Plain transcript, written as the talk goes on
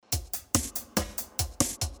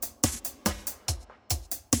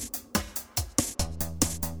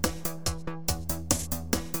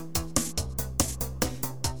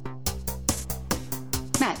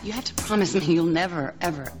Matt, you have to promise me you'll never,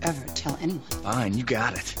 ever, ever tell anyone. Fine, you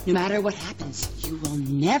got it. No matter what happens, you will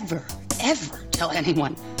never, ever tell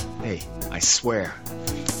anyone. Hey, I swear.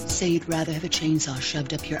 Say you'd rather have a chainsaw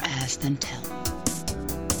shoved up your ass than tell.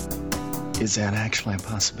 Is that actually a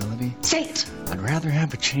possibility? Say it! I'd rather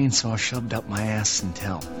have a chainsaw shoved up my ass than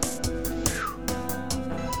tell.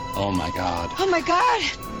 Oh my God. Oh my God!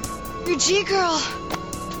 You're G-Girl!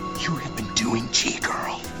 You have been doing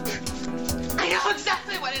G-Girl. I know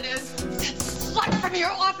exactly what it is. That slut from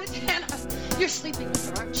your office, Hannah. You're sleeping with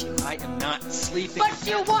her, aren't you? I am not sleeping. But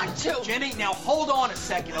you want to! Jenny, now hold on a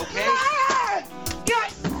second, okay? Liar! You're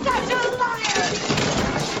such a liar!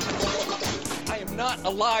 I am not a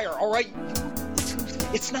liar, all right?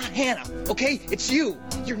 It's not Hannah, okay? It's you.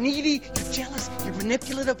 You're needy, you're jealous, you're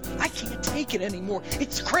manipulative. I can't take it anymore.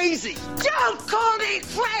 It's crazy. Don't call me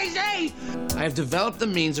crazy! I have developed the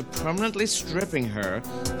means of permanently stripping her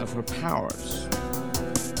of her powers.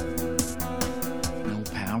 No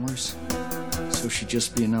powers? So she'd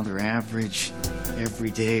just be another average,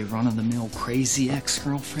 everyday, run-of-the-mill crazy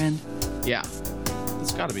ex-girlfriend? Yeah,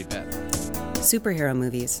 it's gotta be better. Superhero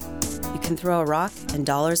movies. You can throw a rock and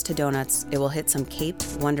dollars to donuts, it will hit some caped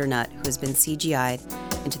wonder nut who has been CGI'd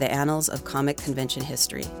into the annals of comic convention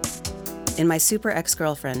history. In My Super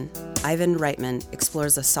Ex-Girlfriend, Ivan Reitman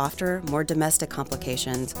explores the softer, more domestic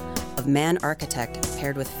complications of man architect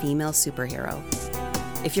paired with female superhero.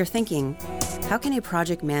 If you're thinking, how can a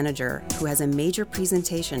project manager who has a major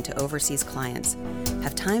presentation to overseas clients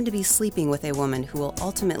have time to be sleeping with a woman who will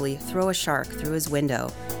ultimately throw a shark through his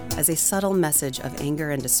window as a subtle message of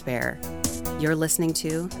anger and despair? You're listening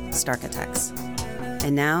to Starchitects.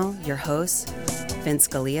 And now, your hosts, Vince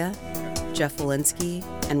Scalia, Jeff Walensky,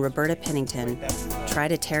 and Roberta Pennington try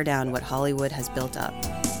to tear down what Hollywood has built up.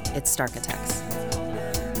 It's Starchitects.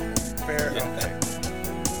 Fair.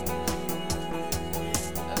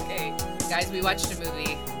 Okay, guys, we watched a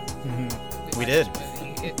movie. We did. watched a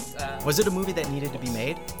movie. It's, Was it a movie that needed to be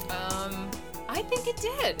made? I think it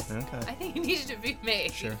did. Okay. I think it needed to be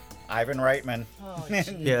made. Sure. Ivan Reitman. Oh,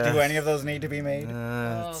 Yeah. Do any of those need to be made?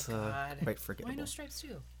 It's God. quite forgettable. Why no stripes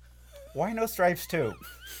too? Why no stripes too?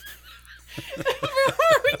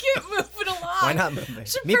 Before we get moving along. Why not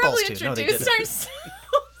Should meatballs probably too? No, they introduce didn't.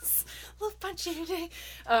 ourselves. A little punchy today.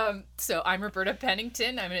 So I'm Roberta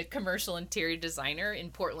Pennington. I'm a commercial interior designer in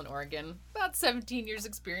Portland, Oregon. About 17 years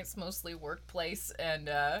experience, mostly workplace and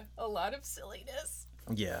a lot of silliness.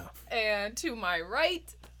 Yeah. And to my right,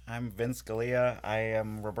 I'm Vince Scalia. I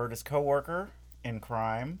am Roberta's coworker in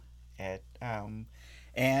crime at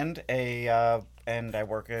and I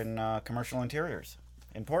work in commercial interiors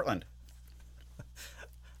in Portland.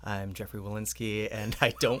 I'm Jeffrey Walensky, and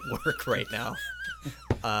I don't work right now. Is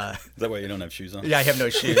that why you don't have shoes on? Yeah, I have no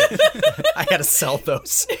shoes. I had to sell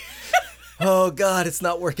those. Oh, God, it's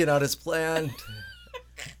not working out as planned.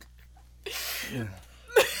 Yeah.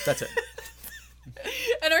 That's it.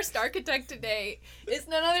 and our starchitect today is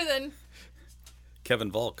none other than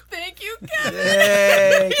Kevin Valk. Thank you, Kevin.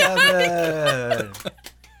 Yay, Kevin.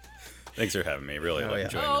 Thanks for having me. Really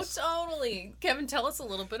enjoying Oh, this. totally. Kevin, tell us a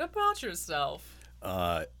little bit about yourself.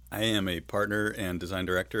 I am a partner and design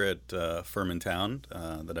director at a firm in town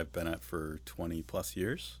that I've been at for 20 plus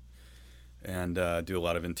years, and do a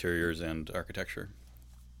lot of interiors and architecture.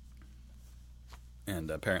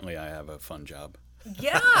 And apparently I have a fun job.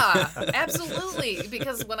 Yeah, absolutely.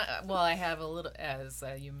 Because I have a little, as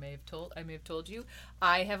I may have told you,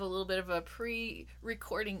 I have a little bit of a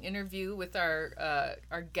pre-recording interview with our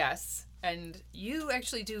guests, and you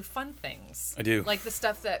actually do fun things. I do. Like the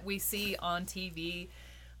stuff that we see on TV,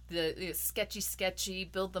 the sketchy,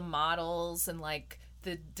 build the models, and like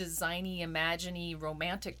the designy, imaginy,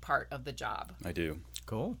 romantic part of the job. I do.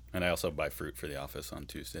 Cool. And I also buy fruit for the office on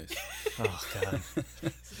Tuesdays. Oh, God. Is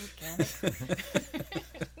it organic?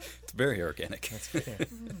 It's very organic. That's fair.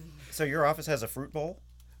 So your office has a fruit bowl?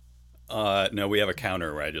 No, we have a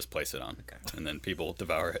counter where I just place it on, and then people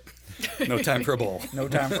devour it. No time for a bowl. No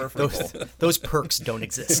time for a fruit bowl. Those perks don't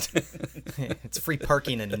exist. It's free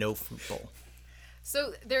parking and no fruit bowl.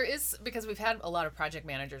 So there is, because we've had a lot of project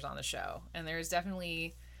managers on the show, and there's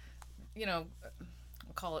definitely, we'll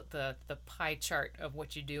call it the pie chart of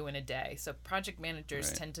what you do in a day. So project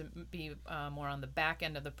managers tend to be more on the back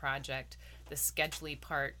end of the project, the scheduling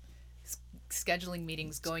part, scheduling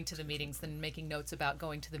meetings, going to the meetings, then making notes about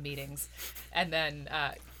going to the meetings, and then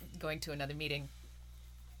going to another meeting.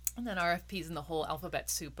 And then RFPs and the whole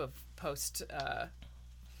alphabet soup of post-permit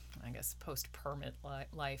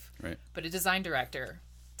life. Right. But a design director,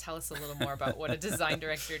 tell us a little more about what a design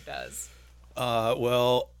director does.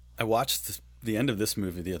 Well, I watched the end of this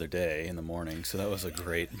movie the other day in the morning, so that was a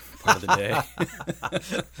great part of the day.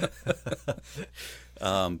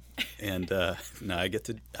 No,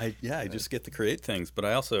 I just get to create things, but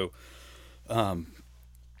I also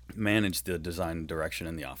manage the design and direction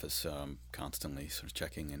in the office, constantly sort of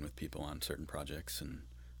checking in with people on certain projects and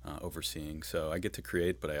overseeing. So I get to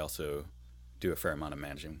create, but I also do a fair amount of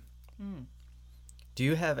managing. Do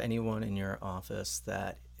you have anyone in your office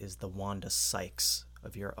that is the Wanda Sykes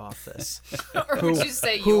of your office? Or would you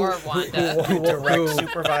say you're Wanda? Direct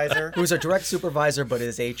supervisor. Who's a direct supervisor, but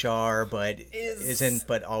is HR, but isn't,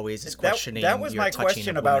 but always is questioning. That was your my touching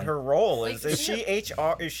question of about women. her role. Like, Is she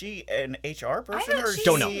HR? Is she an HR person or is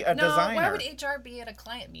Don't know. she a No, designer? why would HR be at a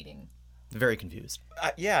client meeting? Very confused.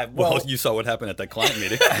 Yeah, Well, well, you saw what happened at that client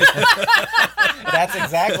meeting. that's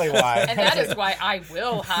exactly why. And that is why I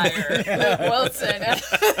will hire Luke Wilson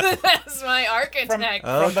as my architect. From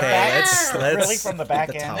the Okay, back, let's really from the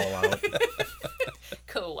back get the end. towel out.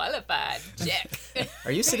 Qualified. Check.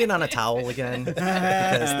 Are you sitting on a towel again?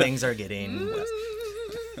 Because things are getting.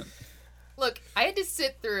 Look, I had to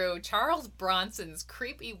sit through Charles Bronson's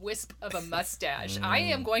creepy wisp of a mustache. I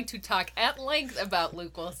am going to talk at length about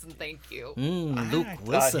Luke Wilson, thank you. Luke I thought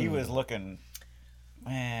Wilson. he was looking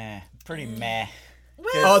pretty meh.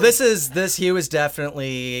 Oh, he was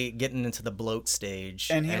definitely getting into the bloat stage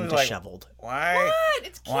And and, he was like, disheveled. Why? What?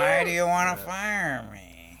 It's cute. Why do you want to fire me?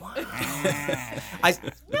 I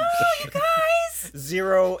No, you guys!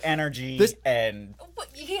 Zero energy and What-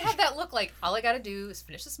 He had that look like, all I gotta do is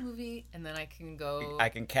finish this movie, and then I can go... I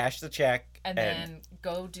can cash the check and then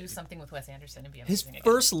go do something with Wes Anderson and be his amazing again.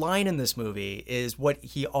 first line in this movie is what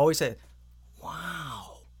he always said.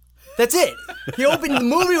 Wow. That's it. He opened the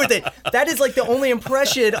movie with it. That is like the only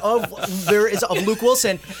impression of Luke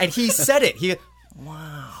Wilson, and he said it.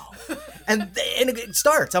 Wow. And it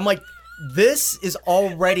starts. I'm like, this is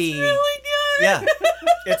already really good. Yeah.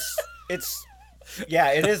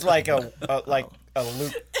 it is like a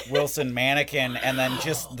Luke Wilson mannequin, and then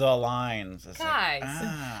just the lines. It's Guys, like,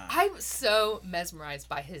 I'm so mesmerized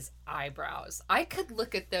by his eyebrows. I could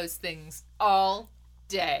look at those things all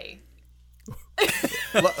day.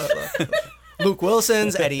 Luke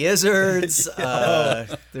Wilson's, Eddie Izzard's. I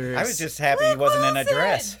was just happy he wasn't in a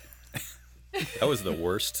dress. That was the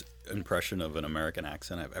worst impression of an American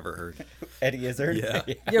accent I've ever heard. Eddie Izzard. Yeah.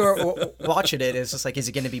 You're watching it. It's just like, is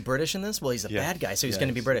he going to be British in this? Well, he's a Yeah. bad guy, so he's Yeah, going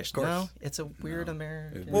to be of British. course. No, it's a weird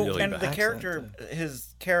American. Well, Really and bad the accent.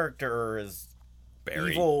 his character is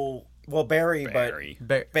Barry. evil. Well, Barry, Barry.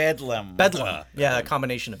 but Bedlam. Bedlam. Yeah, a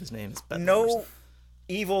combination of his name is Bedlam. No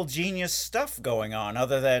evil genius stuff going on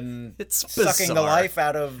other than It's sucking the bizarre. life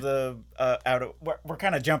out of the we're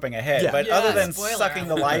kind of jumping ahead, Yeah. but Yeah, other than spoiler sucking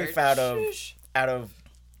the alert. life out Shush. of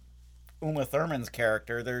Uma Thurman's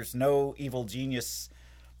character, there's no evil genius.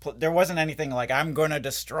 There wasn't anything like, I'm going to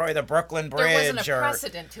destroy the Brooklyn Bridge. There wasn't a or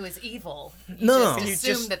precedent to his evil. He No. just He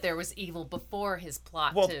assumed just- that there was evil before his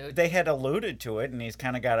plot well, to... they had alluded to it, and he's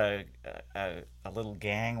kind of got a little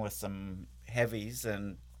gang with some heavies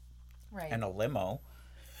and right. a limo.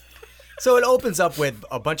 So it opens up with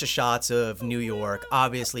a bunch of shots of New York,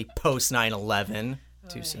 obviously post 9/11.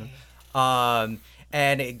 Too soon.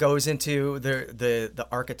 And it goes into the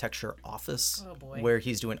architecture office Oh, boy. where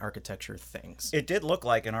he's doing architecture things. It did look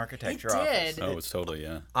like an architecture It office. did. Oh, it's totally,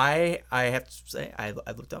 yeah. I have to say, I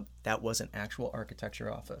looked up. That was an actual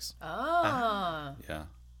architecture office. Ah. Yeah.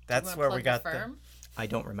 That's Wanna where plug we got the firm? I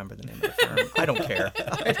don't remember the name of the firm. I don't care.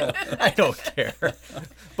 I don't care.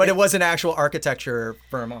 But it was an actual architecture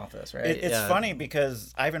firm office, right? It's Yeah. funny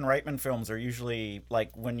because Ivan Reitman films are usually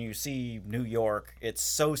like, when you see New York, it's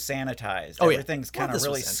so sanitized. Oh, yeah. Everything's Well, kind of this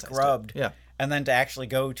was really sanitized, too. scrubbed. Yeah. And then to actually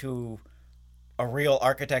go to a real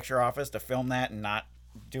architecture office to film that and not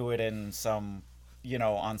do it in some,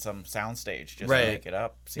 on some soundstage, just Right. make it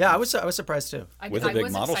up. Yeah, I was surprised too. With a big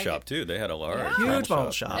was model excited. shop, too. They had a large Yeah. Huge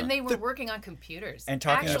model shop. And they were working on computers. And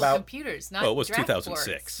talking Actual about- computers, not Well, it was draft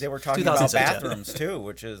 2006. They were talking about 2006, yeah. bathrooms too,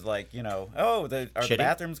 which is like, are the Shitty?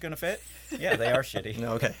 bathrooms going to fit? Yeah, they are shitty.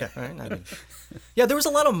 Okay. All right. I mean, yeah, there was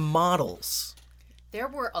a lot of models. boards. There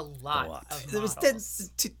were a lot of There was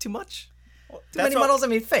models. too much. Too That's many all- models. I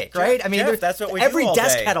mean, fake, right? I mean, Jeff, there- that's what we do every all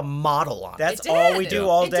desk day. had a model on it. That's It all we did. do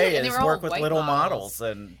all It day did, and they is were all work with white little models.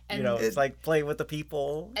 models, and And it's like play with the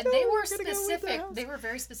people. And they were gotta go with the specific. house. They were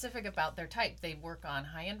very specific about their type. They work on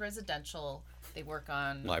high-end residential. They work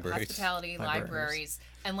on Libraries. hospitality, Libraries. libraries.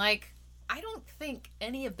 And I don't think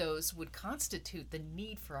any of those would constitute the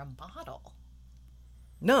need for a model.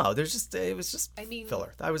 No, it was just I mean-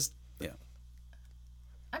 filler.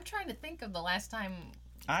 I'm trying to think of the last time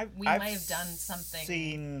I've might have done something.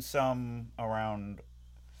 Seen some around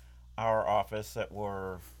our office that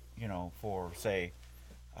were for say,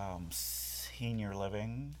 senior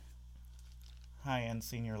living, high-end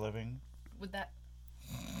senior living. Would that?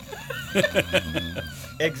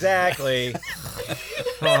 Exactly.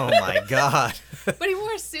 Oh my God. But he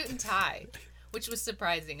wore a suit and tie, which was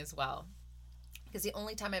surprising as well. Because the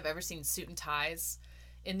only time I've ever seen suit and ties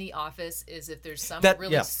in the office is if there's some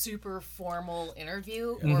super formal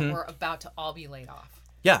interview or we're about to all be laid off.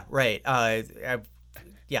 Yeah, right.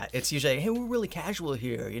 Yeah, it's usually, hey, we're really casual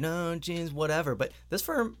here, jeans, whatever. But this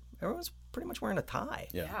firm, everyone's pretty much wearing a tie.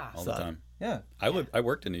 Yeah, all the time. Yeah. I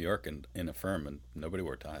worked in New York in a firm, and nobody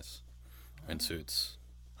wore ties and suits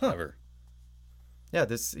ever. Yeah,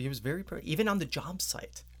 he was very even on the job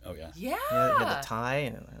site. Oh yeah. Yeah. Yeah, he had the tie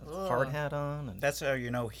and a hard hat on. And... That's how you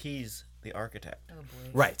know he's the architect. Oh boy.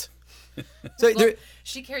 Right. So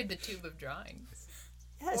she carried the tube of drawings.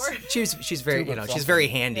 Yes. She's very she's very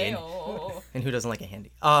handy. And who doesn't like a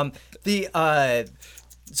handy?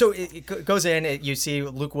 So it goes in. You see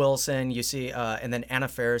Luke Wilson. You see, and then Anna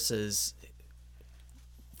Faris is,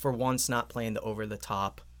 for once, not playing the over the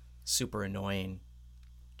top, super annoying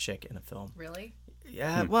chick in a film. Really?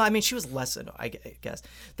 Yeah. Well, I mean, she was less annoying, I guess.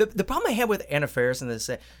 The problem I had with Anna Faris in this,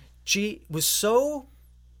 she was so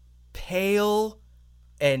pale,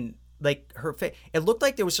 and like her face, it looked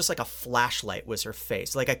like there was just like a flashlight was her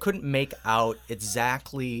face. Like I couldn't make out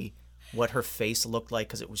exactly what her face looked like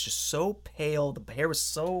because it was just so pale. The hair was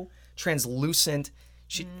so translucent.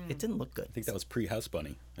 It didn't look good. I think that was pre-House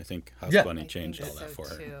Bunny. I think House Bunny changed all that for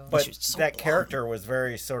her. But that character was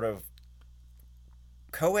very sort of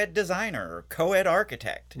co-ed designer, co-ed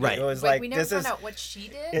architect. Right. It was we never found out what she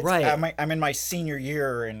did. Right. I'm in my senior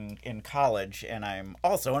year in college, and I'm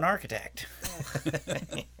also an architect.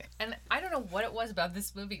 And I don't know what it was about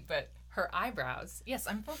this movie, but her eyebrows. Yes,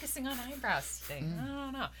 I'm focusing on eyebrows today. I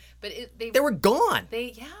don't know, but they were gone.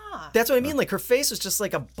 That's what I mean. Like her face was just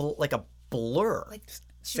like a blur. Like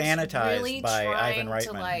sanitized really by Ivan Reitman.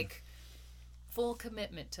 To like full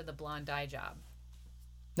commitment to the blonde eye job.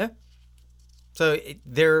 Yeah. So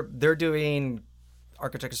they're doing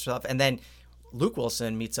architecture stuff, and then Luke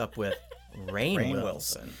Wilson meets up with Rainn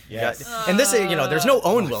Wilson. Yes. And this is, there's no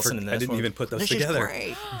Owen Wilson in this. I didn't even put those this together. Is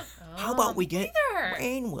great. How about we get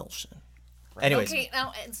Rainn Wilson? Anyways. Okay,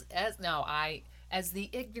 now as the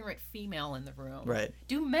ignorant female in the room, right?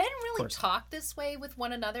 Do men really talk this way with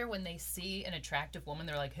one another when they see an attractive woman?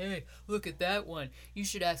 They're like, "Hey, look at that one. You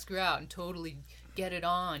should ask her out and totally get it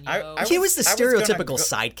on." He was the stereotypical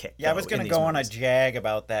sidekick. Yeah, I was going to go on a jag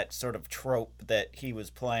about that sort of trope that he was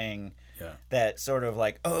playing. Yeah. That sort of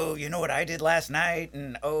like, oh, you know what I did last night,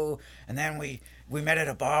 and then we met at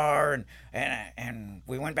a bar, and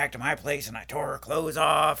we went back to my place, and I tore her clothes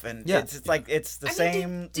off, and it's like it's the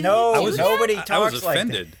same. Nobody talks like that. I was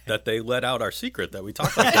offended that they let out our secret that we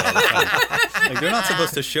talk like that all the time. Like they're not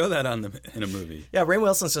supposed to show that in a movie. Yeah, Rainn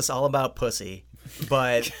Wilson's just all about pussy,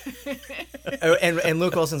 but and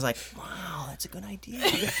Luke Wilson's like, wow, that's a good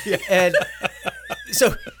idea. And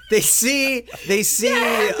so they see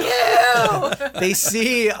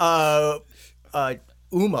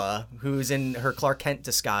Uma, who's in her Clark Kent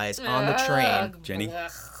disguise on the train. Jenny,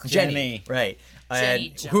 right? Jenny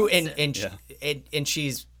And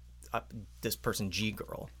she's this person G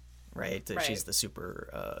girl, right? She's the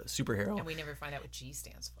superhero. And we never find out what G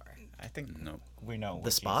stands for. I think we know what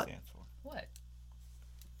the spot G stands for. What?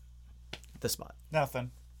 The spot.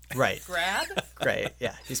 Nothing. Right. Grab. Right.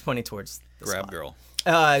 Yeah, he's pointing towards the Grab spot. girl.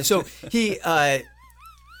 So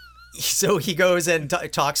he goes and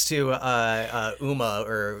talks to Uma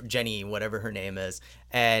or Jenny, whatever her name is,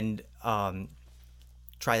 and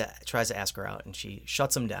tries to ask her out, and she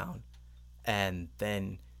shuts him down, and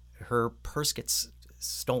then her purse gets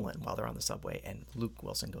stolen while they're on the subway, and Luke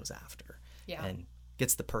Wilson goes after, and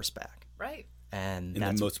gets the purse back. Right. And in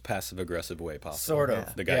the most passive-aggressive way possible. Sort of.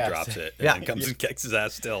 Yeah. The guy drops it and then comes and kicks his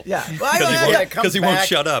ass still. Yeah. Because he won't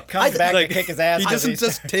shut up. Comes back and kick his ass. He doesn't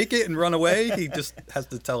just take it and run away. He just has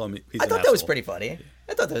to tell him he's I thought that was pretty funny.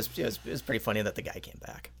 I thought that it was pretty funny that the guy came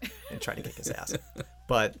back and tried to kick his ass.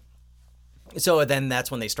 But so then that's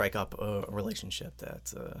when they strike up a relationship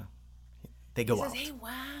that they go out. He says, hey,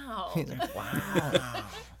 wow. He's like, wow.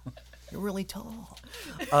 You're really tall.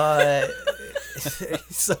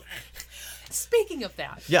 So... Speaking of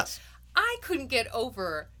that, yes, I couldn't get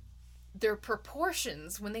over their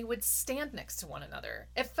proportions when they would stand next to one another.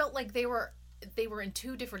 It felt like they were in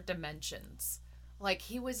two different dimensions. Like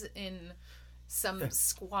he was in some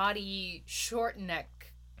squatty, short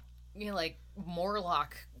neck, like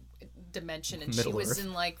Morlock dimension, and she was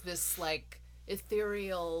in like this like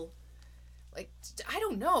ethereal, like I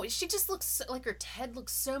don't know. She just looks like her head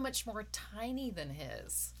looks so much more tiny than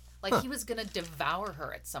his. Like he was gonna devour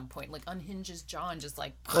her at some point, like unhinge his jaw and just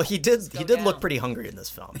like. Well, he did down. look pretty hungry in this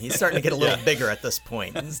film. He's starting to get a little bigger at this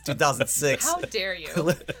point. This is 2006. How dare you?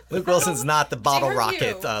 Luke Wilson's not the bottle dare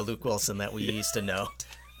rocket you? Luke Wilson that we used to know.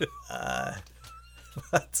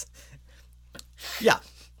 But yeah.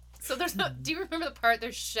 So there's no. Do you remember the part?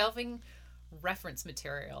 They're shelving reference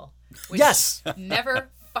material. Which Yes. Never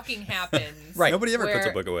fucking happens. Right. Nobody ever puts a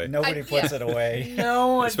where- book away. Nobody puts it away.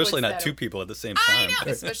 No one. Especially puts not that two away. people at the same I time.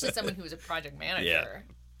 know, especially someone who was a project manager.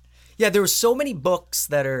 Yeah, there were so many books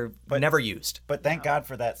that are never used. But thank God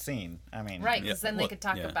for that scene. I mean, Right, because then they Well, could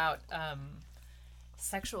talk yeah. about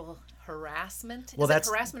sexual harassment. Well, Is it that's-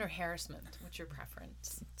 harassment or harassment? What's your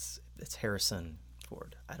preference? It's Harrison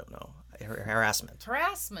Ford. I don't know. Harassment.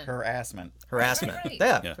 Harassment. harassment. Harassment. Right.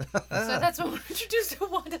 Yeah. Yeah. So that's when we're introduced to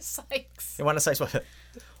Wanda Sykes. You want to say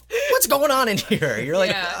what's going on in here? You're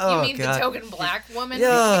like, Yeah, oh you mean god. the token black woman?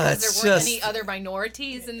 Yeah, because it's there weren't just- any other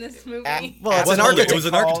minorities in this movie. Well, it's It an wasn't- architect. It was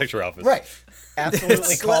an architecture office. Right.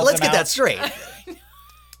 Absolutely. calls Let's him get that out straight.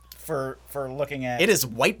 for looking at. It is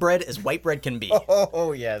white bread as white bread can be.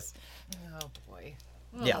 Oh yes. Oh boy.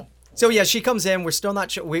 Yeah. So yeah, she comes in. We're still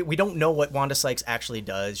not sure. We don't know what Wanda Sykes actually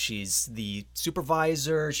does. She's the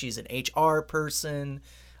supervisor. She's an HR person.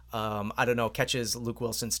 I don't know. Catches Luke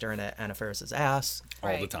Wilson staring at Anna Faris's ass All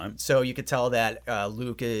the Right. time. So you could tell that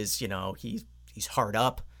Luke is, he's hard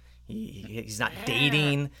up. He's not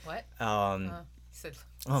dating. What? Um, He said.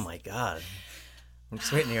 oh my god. I'm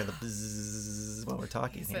just waiting to hear the bzzz while we're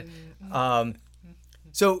talking. He Here. said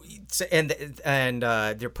So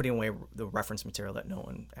they're putting away the reference material that no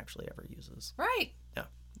one actually ever uses. right.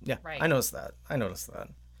 Yeah, Right. I noticed that.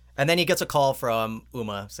 And then he gets a call from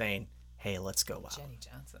Uma saying, "Hey, let's go out." Jenny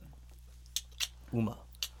Johnson. Uma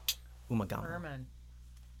Gama. Herman.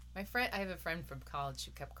 I have a friend from college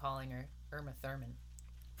who kept calling her Irma Thurman.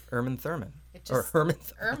 Herman Thurman. It Or just- Herman.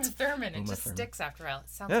 Irma Thurman. It Uma just Thurman. sticks after a while. It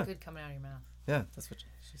sounds Yeah. good coming out of your mouth. Yeah, that's what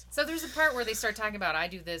she said. So there's a part where they start talking about I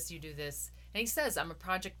do this, you do this, and he says I'm a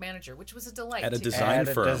project manager, which was a delight. At a too. design At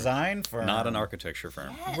a firm. design firm. Not an architecture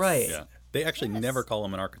firm. Right. Yeah. They actually never call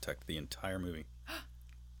him an architect the entire movie.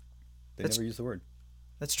 They never use the word.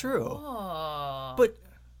 That's true. Oh. But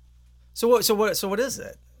so what is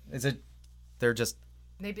it? Is it they're just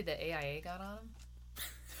Maybe the AIA got on him.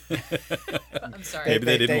 I'm sorry. Maybe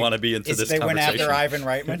they didn't want to be into this They went conversation. after Ivan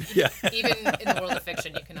Reitman. Yeah. Even in the world of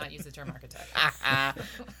fiction, you cannot use the term architect.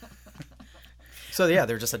 so yeah,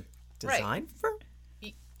 they're just a Right. design firm?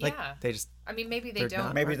 Like Yeah. they just I mean, maybe they they're don't.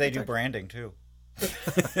 not- Maybe they do Architect. branding too.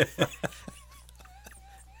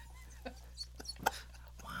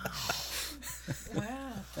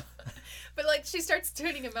 Wow. But like she starts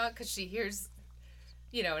tuning him out because she hears,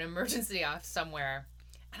 an emergency off somewhere.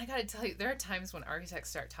 And I gotta tell you, there are times when architects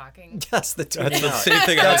start talking. That's the tuning That's the out. same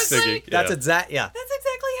thing I was That's like- thinking. That's yeah. exact. Yeah. That's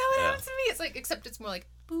exactly how it Yeah. happens to me. It's like, except it's more like,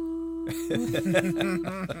 boo.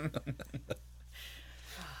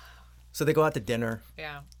 So they go out to dinner,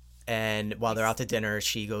 Yeah. and while they're out to dinner,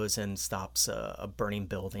 she goes and stops a burning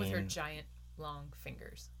building. With her giant, long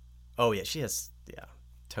fingers. Oh yeah, she has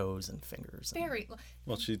toes and fingers. And, Very.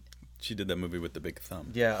 Well, she did that movie with the big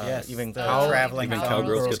thumb. yeah. Yes, Even the cow- traveling Even thumb.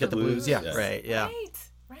 cowgirls get the blues. Yeah, Yeah. right. Yeah.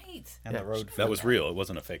 Right. And the road. That was real. It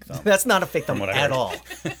wasn't a fake thumb. That's not a fake thumb what I at heard. all.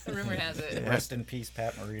 Rumor has it. Rest in peace,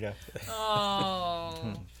 Pat Morita.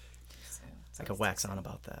 Oh. I could wax on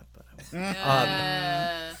about that, but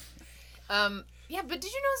Yeah, but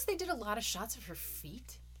did you notice they did a lot of shots of her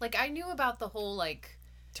feet? Like I knew about the whole like.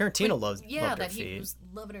 Tarantino loved Yeah, her that feet. he was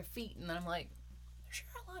loving her feet, and then I'm like, there's sure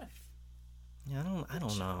a lot of. Yeah, I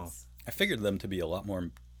don't know. shots. I figured them to be a lot more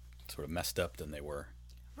sort of messed up than they were.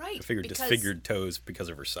 Right. I figured because- disfigured toes because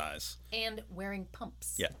of her size. And wearing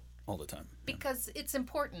pumps. Yeah, all the time. Yeah. Because it's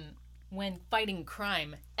important when fighting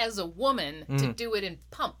crime as a woman to do it in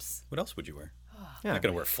pumps. What else would you wear? Yeah. Not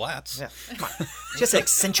gonna wear flats. Yeah, come on. Just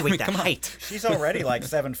accentuate that height. She's already like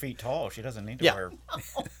 7 feet tall. She doesn't need to Yeah. wear.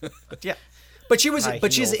 Yeah, but she's High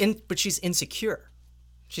she's heels. insecure.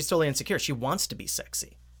 She's totally insecure. She wants to be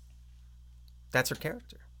sexy. That's her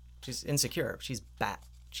character. She's insecure. She's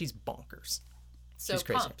She's bonkers. So She's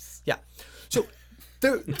crazy. pumps. Yeah.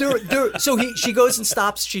 So she goes and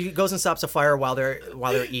stops. She goes and stops a fire while they're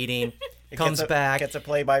eating. Comes back. Gets a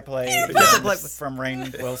play-by-play play- from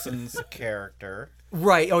Rainn Wilson's character.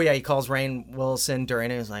 Right. Oh yeah. He calls Rainn Wilson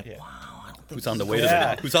during it. He's like, wow. I don't think Who's on the this way is- to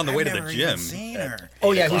Yeah. the Who's on the way to I've the never gym? even seen her.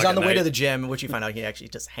 Oh yeah. He's 8 on the o'clock way at to night. the gym, which you find out he actually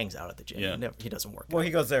just hangs out at the gym. Yeah. He doesn't work. Well, out.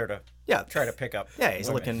 he goes there to Yeah. try to pick up. Yeah. He's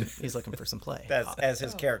women. looking for some play. as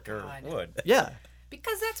his character God. would. Yeah.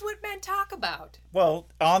 Because that's what men talk about. Well,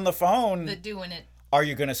 on the phone, The doing it. are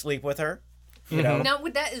you going to sleep with her? You know, Now,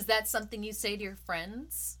 is that something you say to your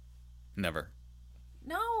friends? Never.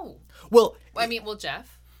 No. Well,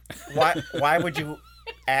 Jeff. Why would you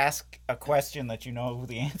ask a question that you know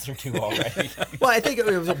the answer to already? well, I think it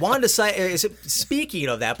was Wanda Sykes. Speaking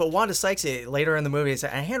of that, but Wanda Sykes later in the movie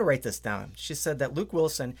said, I had to write this down. She said that Luke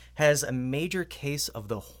Wilson has a major case of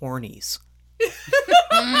the hornies.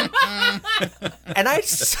 And I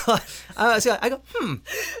go,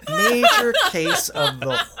 major case of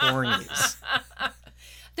the hornies.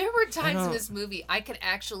 There were times in this movie I could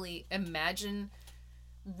actually imagine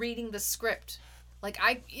reading the script. Like,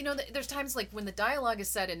 there's times like when the dialogue is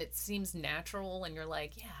said and it seems natural and you're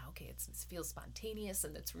like, yeah, okay, it feels spontaneous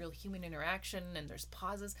and it's real human interaction and there's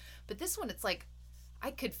pauses. But this one, it's like,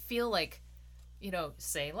 I could feel like,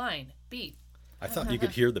 say line, beat. I thought you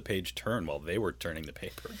could hear the page turn while they were turning the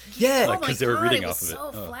paper. Yeah. Like, because they were reading off of it. It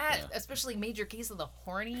was so flat, especially major case of the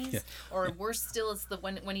hornies. Yeah. Or worse still, it's the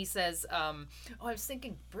one when he says, I was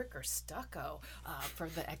thinking brick or stucco for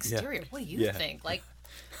the exterior. Yeah. What do you think? Like,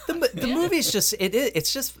 the movie's just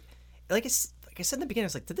it's just like I said in the beginning.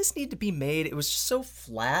 It's like, did this need to be made? It was just so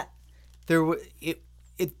flat. Uma.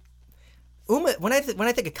 When I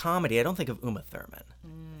think of comedy, I don't think of Uma Thurman,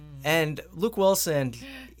 and Luke Wilson.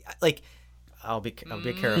 Like, I'll be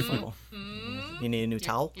careful. You need a new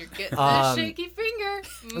towel. You're getting a shaky finger.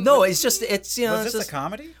 No, it's just Was this a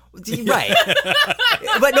comedy? Right.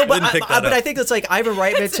 but I think it's like Ivan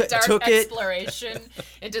Reitman took it. Exploration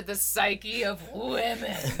into the psyche of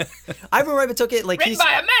women. Ivan Reitman took it like written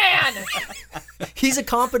by a man. He's a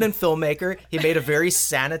competent filmmaker. He made a very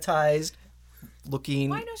sanitized looking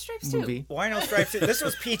Why No Stripes movie. 2? Why No Stripes 2? This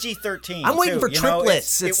was PG-13. I'm waiting for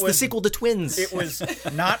Triplets. It's the sequel to Twins. It was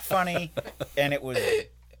not funny, and it was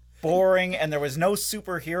boring, and there was no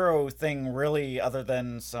superhero thing really other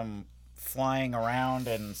than some flying around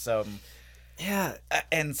and some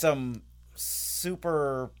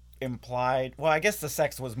super implied. Well, I guess the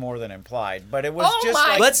sex was more than implied, but it was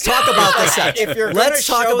Let's talk about the sex. If you're going to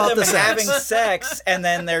show them having sex, and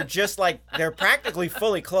then they're just like they're practically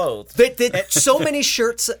fully clothed. So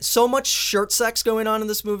much shirt sex going on in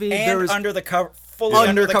this movie. And there was under the cover.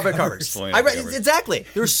 Undercover covers. Exactly.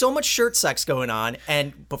 There's so much shirt sex going on,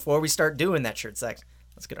 and before we start doing that shirt sex,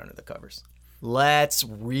 let's get under the covers. Let's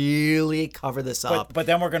really cover this up. But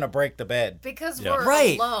then we're going to break the bed. Because we're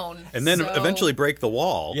alone. And then eventually break the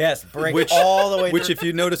wall. Yes, all the way Which, through. if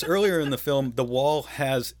you notice earlier in the film, the wall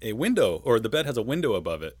has a window, or the bed has a window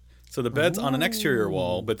above it. So the bed's on an exterior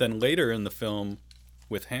wall, but then later in the film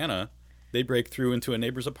with Hannah, they break through into a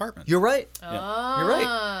neighbor's apartment. You're right. Oh. You're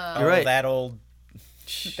right. You're right. That old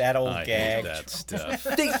I gag. hate that stuff.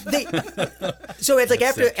 So it's like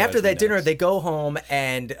after that dinner, they go home,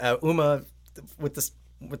 and Uma,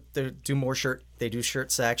 they do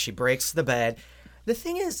shirt sex. She breaks the bed. The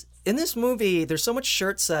thing is, in this movie, there's so much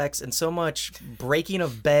shirt sex and so much breaking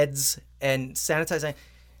of beds and sanitizing.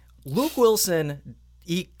 Luke Wilson,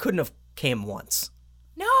 he couldn't have came once.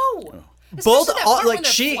 No. Both like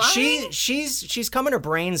she's coming her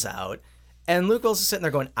brains out, and Luke Wilson's sitting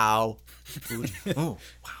there going, "Ow." Oh,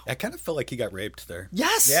 wow. I kind of felt like he got raped there.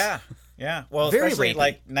 Yes. Yeah. Well, Very especially rapey.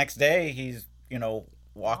 like next day, he's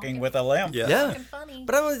walking with a limp. Yeah. Funny.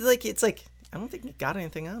 But I don't think he got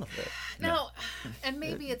anything out of it. No, and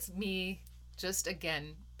maybe it's me just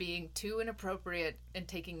again being too inappropriate and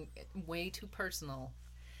taking it way too personal.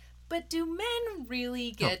 But do men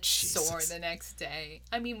really get sore the next day?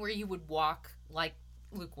 I mean, where you would walk like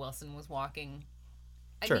Luke Wilson was walking.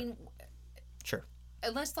 Sure.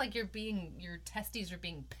 Unless like your testes are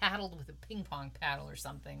being paddled with a ping pong paddle or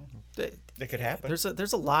something. It could happen.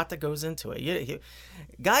 There's a lot that goes into it.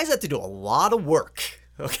 Guys have to do a lot of work.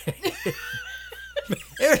 Okay.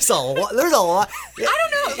 There's a lot. I don't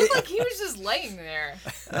know. It looked like he was just laying there.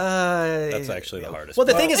 That's actually the hardest. Well,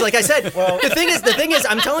 the thing is, like I said, the thing is,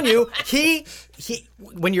 I'm telling you, he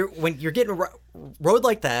when you're getting rode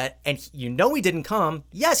like that, and he didn't come.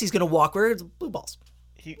 Yes, he's gonna walk where it's blue balls.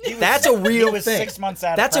 That's a real he was thing. 6 months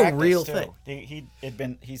out of That's practice, a real too. thing.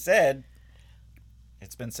 He said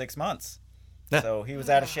it's been 6 months. So he was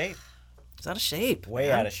out of shape. He's out of shape.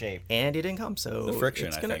 Way out of shape. And he didn't come, so the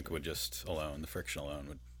friction, I think, would just alone. The friction alone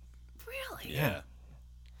would. Really? Yeah.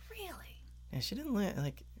 Really? Yeah, she didn't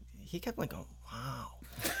like. He kept like going, wow,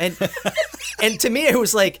 and to me it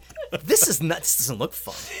was like, this doesn't look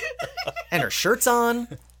fun. And her shirt's on.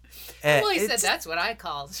 Well, he said that's what I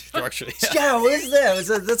called structure. Yeah, what is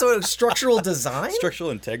that? That's what structural design? Structural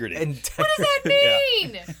integrity. What does that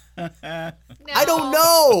mean? No. I don't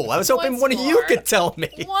know. I was hoping one of you could tell me.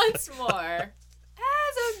 Once more,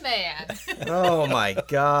 as a man. Oh my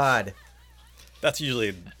God. That's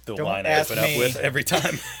usually the Don't line I ask open up me. with every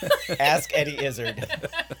time. Ask Eddie Izzard.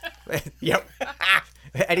 Yep.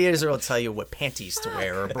 Eddie Izzard will tell you what panties to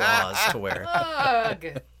wear or bras to wear. Ugh.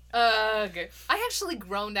 Ugh. I actually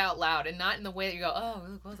groaned out loud, and not in the way that you go, oh,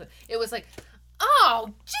 what was it? It was like, oh,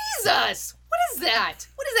 Jesus! What is that?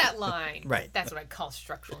 What is that line? Right. That's what I call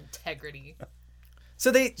structural integrity.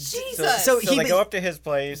 So they, Jesus. So they go up to his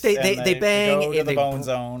place. They and bang go to and the bone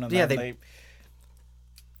zone, and yeah, then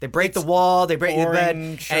they break the wall, they break the bed, boring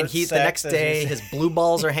and shirt the sex, next as you day say. his blue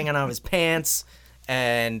balls are hanging out of his pants,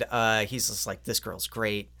 and he's just like, this girl's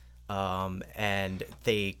great, and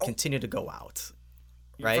they continue to go out.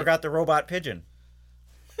 You Right? forgot the robot pigeon.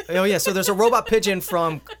 Oh yeah, so there's a robot pigeon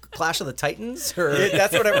from Clash of the Titans, or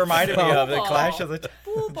That's what it reminded me of. The Clash of the.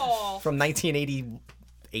 Boo ball. from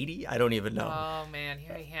 1980. I don't even know. Oh, man.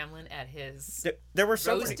 Harry Hamlin at his There were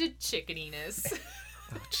so many roasted chickeniness.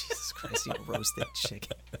 Oh Jesus Christ! You roasted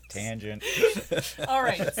chicken. tangent. All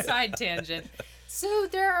right, side tangent. So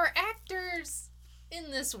there are actors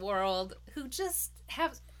in this world who just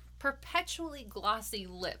have perpetually glossy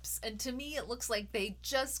lips, and to me it looks like they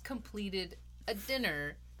just completed a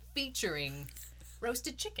dinner featuring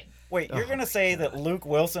roasted chicken. Wait, you're gonna say that Luke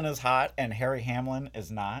Wilson is hot and Harry Hamlin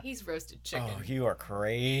is not? He's roasted chicken. Oh, you are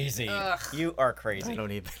crazy. Ugh. You are crazy. I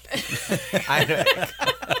don't even. I don't.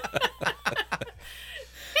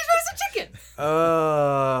 He's roasted chicken.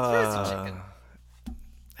 Roasted chicken.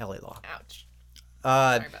 LA Law. Ouch.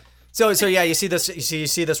 Sorry about that. So yeah, you see this. You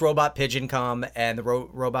see this robot pigeon come, and the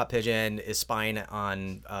robot pigeon is spying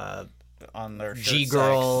on On their shirt G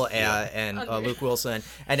Girl sex. and Luke Wilson,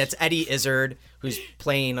 and it's Eddie Izzard who's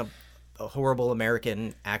playing a horrible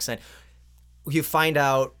American accent. You find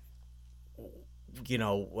out,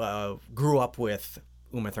 grew up with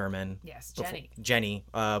Uma Thurman. Yes, Jenny.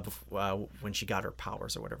 When she got her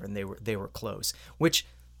powers or whatever, and they were close. Which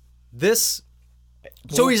this.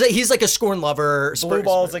 So he's like a scorn lover. Blue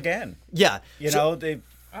balls again. Yeah.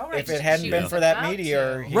 All right, If it hadn't been for that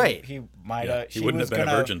meteor, Right. he might Yeah, have. he wouldn't have been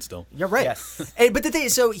a virgin still. You're right. Yes. Hey, but the thing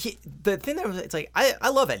that was, it's like I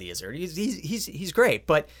love Eddie Izzard. He's great,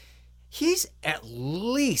 but he's at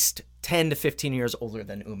least 10 to 15 years older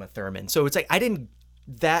than Uma Thurman. So it's like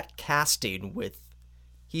that casting with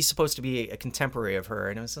he's supposed to be a contemporary of her,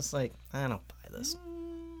 and it was just like I don't buy this.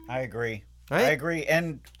 I agree. Right? I agree,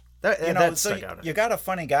 and That so stuck out. you got a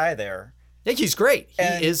funny guy there Yeah, he's great.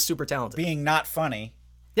 And He is super talented. being not funny,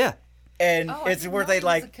 Yeah. and Oh, it's I where didn't know they he was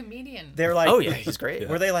like a comedian. they're like Oh yeah, he's great.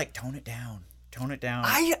 were they like tone it down.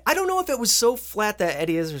 I don't know if it was so flat that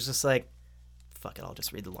Eddie Izzard was just like, fuck it, I'll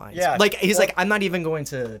just read the lines. Yeah. Like he's Well- like, I'm not even going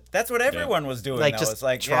to That's what everyone was doing. like though. just It's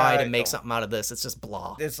like try yeah, to make something out of this. It's just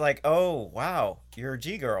blah. It's like, oh wow, you're a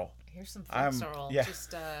G girl. Here's some I'm- fun sorrel. yeah.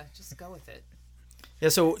 Just go with it. Yeah,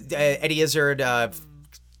 so Eddie Izzard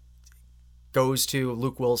goes to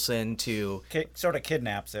Luke Wilson to Sort of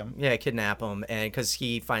kidnaps him. kidnap him, and because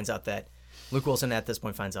he finds out that Luke Wilson at this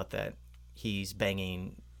point finds out that he's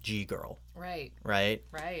banging G Girl, Right. right?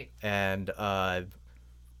 Right. And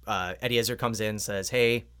Eddie Izzard comes in and says,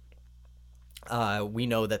 "Hey, we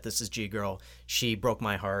know that this is G Girl. She broke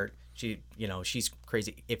my heart. She's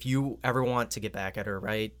crazy. If you ever want to get back at her,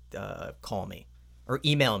 right, call me or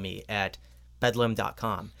email me at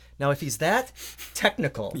bedlam.com." Now, if he's that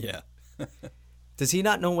technical, Yeah. does he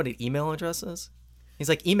not know what an email address is? He's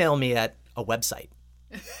like, email me at a website.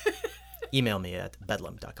 Email me at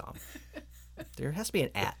bedlam.com. There has to be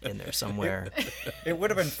an at in there somewhere. It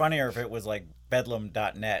would have been funnier if it was like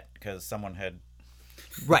bedlam.net because someone had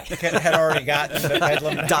Right. already gotten the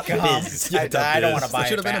bedlam.com. .biz. I don't want to That buy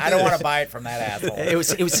should it. have been a I don't biz. want to buy it from that asshole. It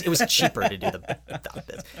was cheaper to do the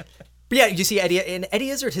 .biz. But yeah, you see Eddie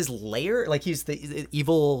Izzard, his lair, like he's the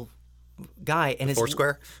evil guy, and his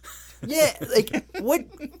Foursquare. Yeah, like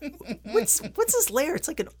what's his lair? It's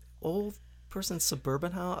like an old person's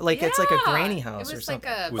suburban house, like it's like a granny house It or was something.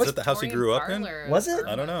 like a Was it the house he grew up in? parlor. Was it?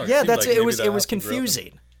 I don't know. Yeah, seemed that's like it. maybe Was the it was house he grew up in.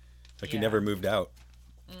 confusing. Like he Yeah. never moved out.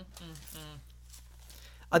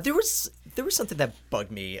 There was something that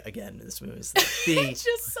bugged me again in this movie. Was It's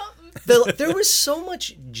just something. there was so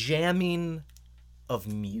much jamming of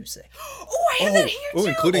music. Oh, I have that here too. Oh,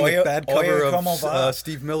 including Oye, the bad cover Oye, como of va?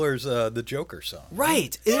 Steve Miller's "The Joker" song.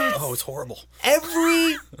 Right. Oh, it's horrible.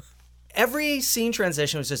 Every scene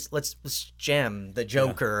transition was just let's jam the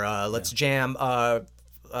Joker. Let's jam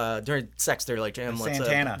during sex. They're like jam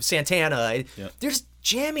Santana. Santana. Yeah. They're just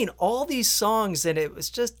jamming all these songs, and it was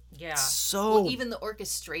just so. Well, even the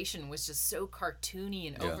orchestration was just so cartoony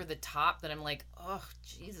and over the top that I'm like, oh,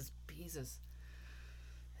 Jesus, Jesus,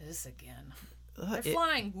 this again. They're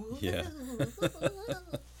flying. Yeah.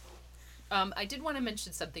 I did want to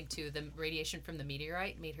mention something too. The radiation from the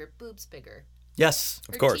meteorite made her boobs bigger. Yes,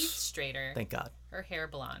 Her course. teeth straighter. thank God. Her hair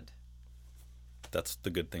blonde. That's the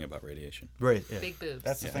good thing about radiation. Right. Yeah. Big boobs.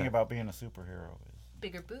 That's the thing about being a superhero.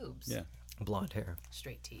 Bigger boobs. Yeah. Blonde hair.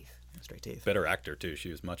 Straight teeth. Straight teeth. Better actor too. She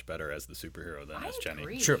was much better as the superhero than as Jenny.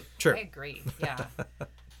 Agree. True. I agree. Yeah.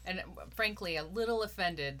 And frankly, a little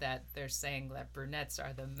offended that they're saying that brunettes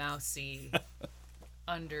are the mousy,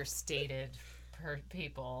 understated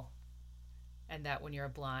people, and that when you're a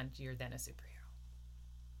blonde, you're then a superhero.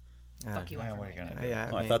 Fuck you, Yeah, up what are you for gonna do? Yeah,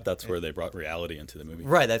 I thought that's where they brought reality into the movie.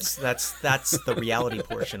 Right, that's the reality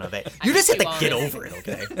portion of it. You I just have think to you get own over it,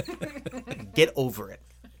 okay? Get over it.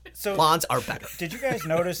 So Blondes are better. did you guys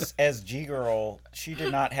notice as G-Girl, she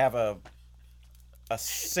did not have a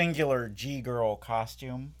singular G-Girl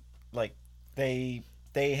costume? Like they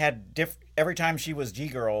had every time she was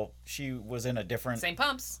G-Girl, she was in a different Same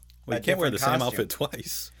pumps. Well, a you can't wear the different same costume. outfit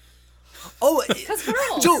twice. Oh, Because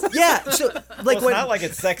girls. so yeah, so like Well, it's when not like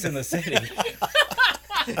it's Sex in the City.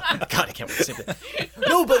 God, I can't wait to see that.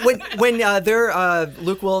 No, but when they're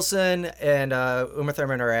Luke Wilson and Uma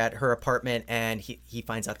Thurman are at her apartment, and he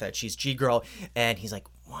finds out that she's G-Girl, and he's like,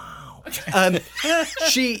 wow. He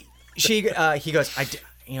goes, I'd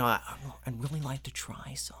really like to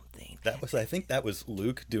try something. I think that was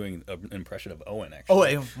Luke doing an impression of Owen,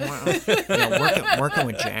 actually. Working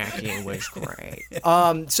with Jackie was great.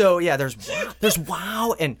 So yeah, there's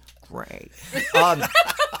wow and great.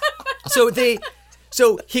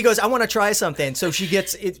 So he goes, I want to try something. So she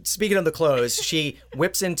gets, speaking of the clothes, she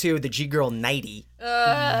whips into the G-Girl nightie.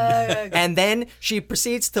 And then she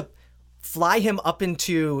proceeds to fly him up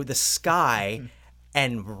into the sky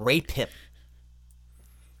and rape him.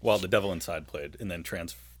 While The Devil Inside played, and then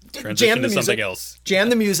transitioned Jam the to music. something else. Jam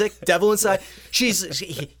the music, devil inside.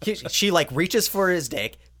 She like reaches for his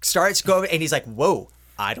dick, starts going, and he's like, whoa.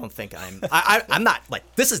 I don't think I'm not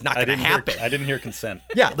like, this is not going to happen. I didn't hear consent.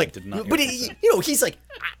 Yeah, like, did not hear but consent. he's like,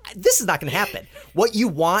 this is not going to happen. What you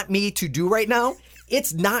want me to do right now,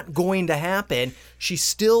 it's not going to happen. She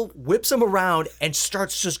still whips him around and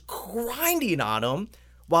starts just grinding on him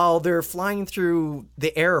while they're flying through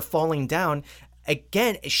the air, falling down.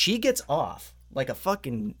 Again, she gets off like a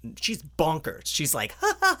fucking, she's bonkers. She's like,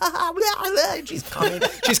 ha, ha, ha, ha, blah, blah, and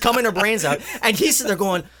she's coming her brains out. And he's sitting there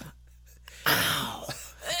going, ow.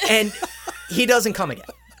 And he doesn't come again.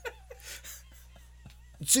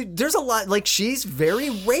 So there's a lot, like, she's very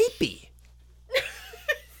rapey.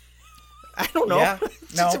 I don't know. Yeah,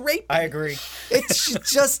 She's no, rapey. I agree. She's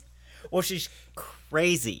just, Well, she's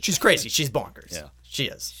crazy. she's crazy. She's bonkers. Yeah. She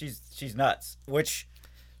is. She's nuts. Which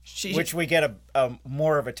She, we get a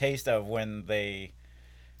more of a taste of when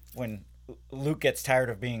Luke gets tired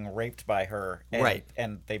of being raped by her,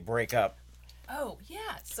 and they break up. Oh, yeah.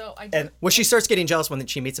 So I And well, she starts getting jealous when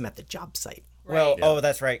she meets him at the job site. well, Yeah. oh,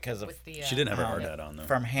 that's right, because of with the, She didn't have her hard hat on, though.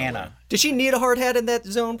 from Hannah. Did she need a hard hat in that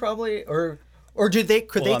zone, probably, or could they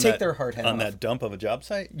Well, take their hard hat on off? that dump of a job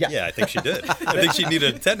site? Yeah. I think she did. I think she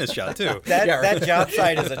needed a tetanus shot too. That job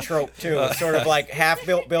site is a trope too. It's sort of like half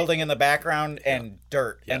built building in the background and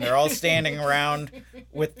dirt, and they're all standing around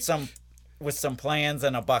with some plans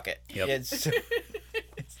and a bucket. Yep. It's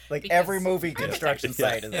like Because- every movie construction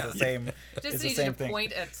site is the same. just It's the need same you to thing.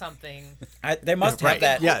 point at something. They must have Right.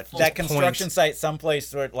 that. Yeah, that just construction point. site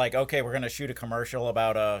someplace where like, okay, we're gonna shoot a commercial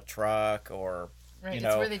about a truck or Right. you It's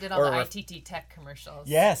know, where they did all or the a- ITT tech commercials.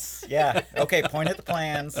 Yes, yeah. Okay, point at the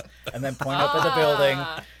plans and then point up at the building.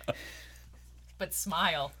 But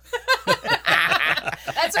smile.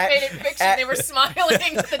 That's what made it fiction. They were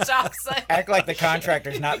smiling at the job site. Act like the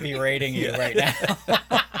contractor's not berating you right now.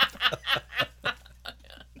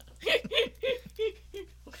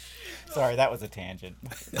 Sorry, that was a tangent.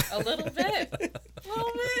 A little bit.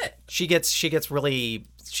 She gets really,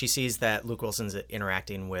 she sees that Luke Wilson's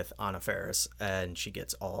interacting with Anna Faris, and she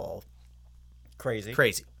gets all Crazy.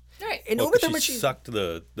 Right. And Well, Uma 'cause Thurman, she sucked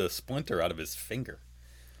the splinter out of his finger.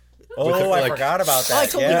 Oh, I like- forgot about that.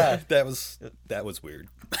 totally Yeah. That was weird.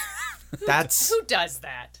 that's Who does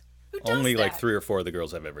that? Who does Only that? like 3 or 4 of the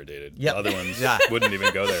girls I've ever dated. Yep. The other ones Yeah. wouldn't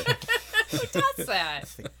even go there. Who does that?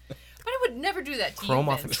 But I would never do that to Chrome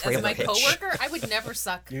you, off a Vince. trailer As my hitch. coworker, I would never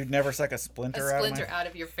suck You'd never suck a a splinter, splinter out out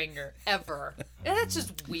of your finger ever. And that's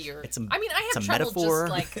just weird. It's a- I mean, I it's have a trouble metaphor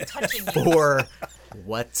just like touching you. for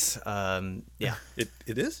what? Yeah.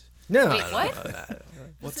 It is? No. Wait, what?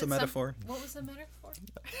 What's Is a it metaphor? What was the metaphor?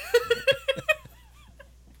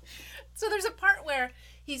 So there's a part where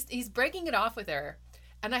he's breaking it off with her,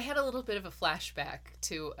 and I had a little bit of a flashback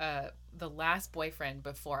to the last boyfriend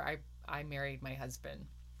before I married my husband.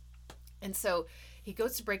 And so he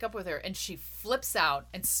goes to break up with her, and she flips out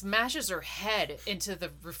and smashes her head into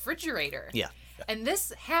the refrigerator. Yeah. And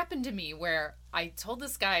this happened to me where I told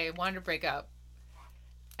this guy I wanted to break up.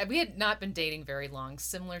 we had not been dating very long,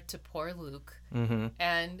 similar to poor Luke. Mm-hmm.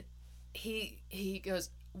 And he goes,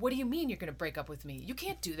 what do you mean you're going to break up with me? You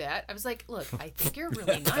can't do that. I was like, look, I think you're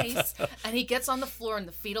really nice. And he gets on the floor in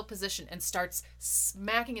the fetal position and starts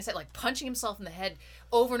smacking his head, like punching himself in the head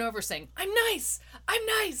over and over, saying, I'm nice. I'm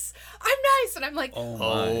nice. I'm nice. And I'm like,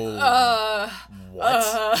 what?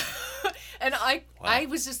 And I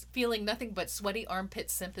was just feeling nothing but sweaty armpit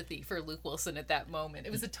sympathy for Luke Wilson at that moment.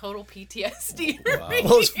 It was a total PTSD for me.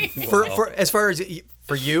 Well, as far as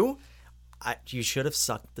for you, you should have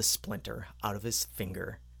sucked the splinter out of his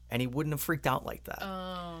finger, and he wouldn't have freaked out like that.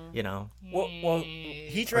 You know? Well,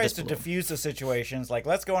 he tries to diffuse the situations, like,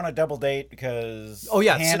 let's go on a double date because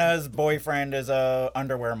Hannah's boyfriend is a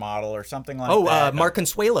underwear model or something like that. Mark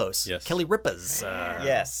Consuelos. Yes. Kelly Ripa's.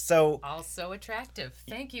 Yes, so... Also attractive.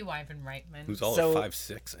 Thank you, Ivan Reitman. Who's all of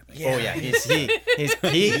 5'6", I think. Yeah. Oh, yeah. He's he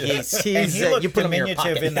looked you put him in your diminutive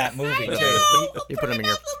pocket. in that movie, too. You put him in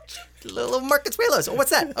your... Little Mark Consuelos. Oh, what's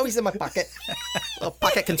that? Oh, he's in my pocket. Little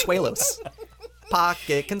pocket Consuelos.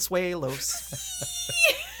 Pocket Consuelos.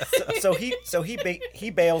 So he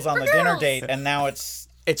bails on the dinner date, and now it's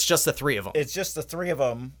just the three of them. It's just the three of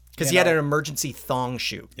them. Because he had an emergency thong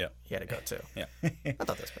shoot. Yeah. He had to go to. Yeah. I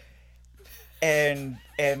thought that was good.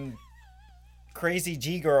 And crazy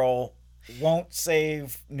G-girl won't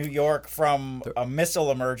save New York from a missile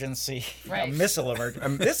emergency. Right. A missile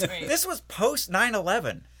emergency. This was post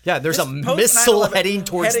 9/11. Yeah, there's a missile heading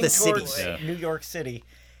towards the city. New York City.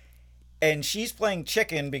 And she's playing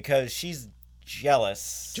chicken because she's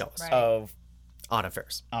jealous of Anna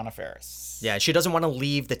Faris. Anna Faris. Yeah, she doesn't want to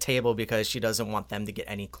leave the table because she doesn't want them to get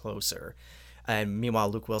any closer. And meanwhile,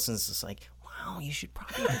 Luke Wilson's just like, wow, you should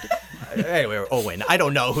probably... Anyway, Owen, I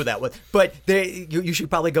don't know who that was. But you should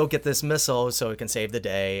probably go get this missile so it can save the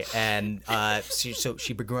day. And so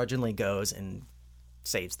she begrudgingly goes and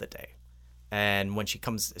saves the day. And when she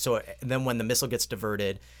comes... So then when the missile gets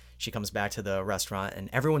diverted... She comes back to the restaurant, and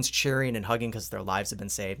everyone's cheering and hugging because their lives have been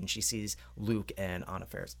saved. And she sees Luke and Anna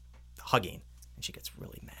Faris hugging, and she gets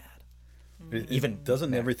really mad.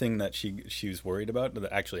 Doesn't everything that she was worried about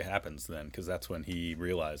that actually happens then? Because that's when he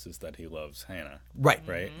realizes that he loves Hannah. Right.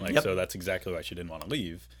 Right? Mm-hmm. Like, Yep. So that's exactly why she didn't want to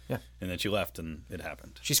leave. Yeah. And then she left, and it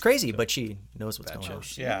happened. She's crazy, but she knows what's going on.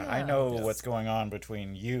 Yeah, I know what's going on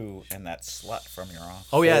between you and that slut from your office.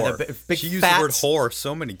 Oh, yeah, Whore. the big She used fat... the word whore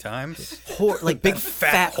so many times. Whore, like big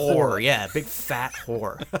fat whore. Yeah, big fat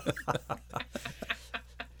whore.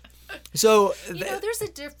 So... there's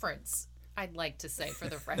a difference, I'd like to say for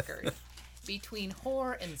the record, between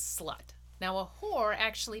whore and slut. Now, a whore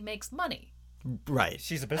actually makes money. Right.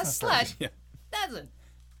 She's a A business slut person. doesn't.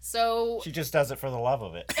 So... She just does it for the love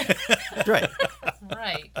of it. Right.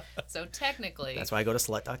 Right. So technically... That's why I go to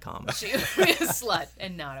slut.com. She is a slut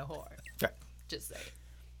and not a whore. Right. Just say.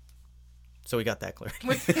 So we got that clear.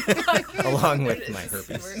 Along with my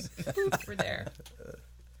herpes. We're there.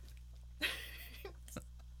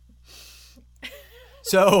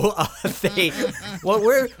 So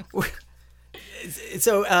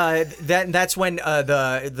that's when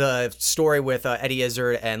the story with Eddie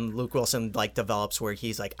Izzard and Luke Wilson like develops, where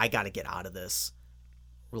he's like, I got to get out of this.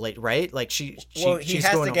 Right? Like he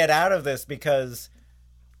has to get out of this because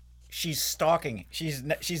she's stalking.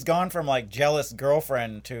 She's gone from like jealous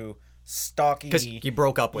girlfriend to stalky. Because he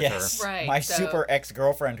broke up with her. Right. My so- super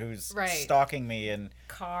ex-girlfriend who's Right. stalking me and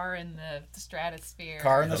Car in the stratosphere.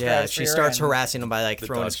 Yeah, she starts harassing him by like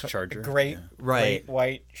throwing his Charger. great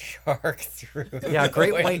white shark through. Yeah,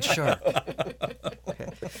 great white shark. Okay.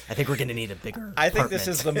 I think we're gonna need a bigger. I think this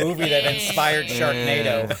is the movie that inspired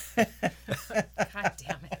Sharknado. God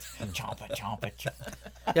damn it. Chomp it, chomp it, chomp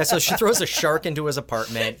it. Yeah, so she throws a shark into his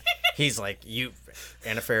apartment. He's like,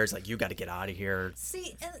 Anna Fair's like, you got to get out of here.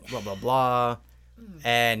 See, Blah blah blah.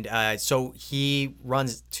 And so he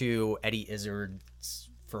runs to Eddie Izzard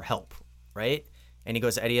for help, right? And he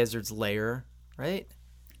goes to Eddie Izzard's lair, right?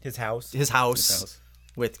 His house. His house.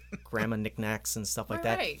 With grandma knickknacks and stuff like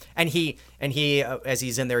that. Right. And he as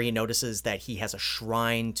he's in there, he notices that he has a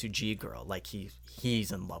shrine to G Girl. Like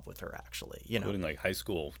he's in love with her, actually. You know, Including like high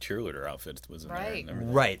school cheerleader outfits was in there. Right. And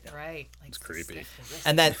everything. right. Right. Like, It's creepy.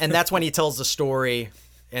 And that's when he tells the story,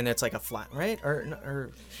 and it's like a right?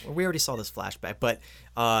 Or we already saw this flashback, but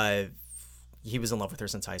he was in love with her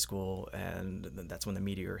since high school, and that's when the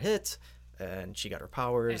meteor hit, and she got her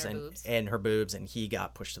powers and her boobs, and he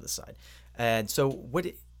got pushed to the side. And so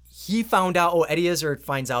he found out, Eddie Izzard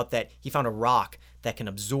finds out that he found a rock that can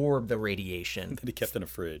absorb the radiation. That he kept in a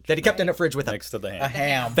fridge. That he kept in a fridge with next to the A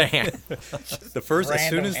ham. ham. The ham. As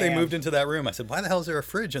soon as they ham. moved into that room, I said, "Why the hell is there a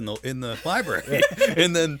fridge in the library?"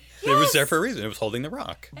 And then it was there for a reason. It was holding the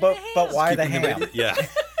rock. But why the Keeping ham? Yeah.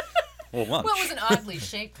 whole lunch. Well, it was an oddly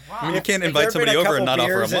shaped rock. You can't If invite there'd been somebody over and couple not offer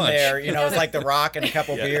beers them in lunch. there, it's like The Rock and a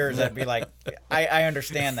couple beers. I'd be like, I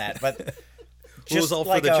understand that, but It was all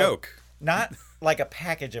like for the joke. Not like a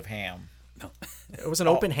package of ham. It was an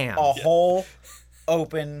open ham. A whole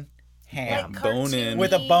open ham. Like Bone in.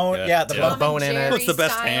 With a bone, the Tom bone in it. It's the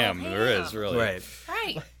best style ham there is, really. Right.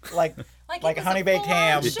 Right. like Like it like was a honey a baked full-on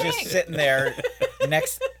ham shank. just sitting there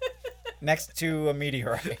next to a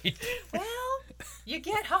meteorite. Well, you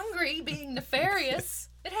get hungry being nefarious.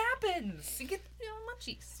 It happens. You get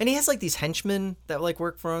munchies. And he has like these henchmen that like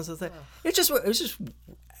work for him. So it was just.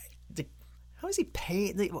 How is he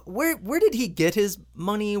paid? Where did he get his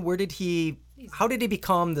money? How did he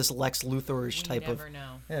become this Lex Luthor-ish type of? Never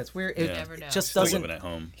know. Yeah, it's weird. You It never know. just Still doesn't. living at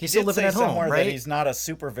home. He's still Did living say at home, somewhere right? That he's not a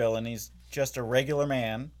supervillain. He's just a regular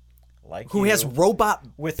man, like Who you, has robot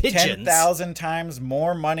with pigeons? 10,000 times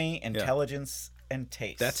more money, intelligence, and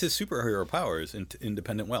taste. That's his superhero powers,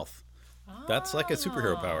 independent wealth. That's like a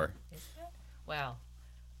superhero power. Is that? Well,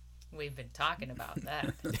 we've been talking about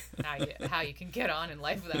that. how you can get on in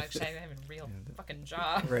life without actually having a real fucking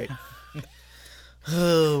job. Right.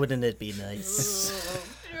 Oh, wouldn't it be nice?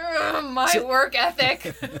 My work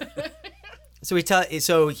ethic. So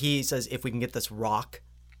he says if we can get this rock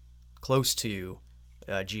close to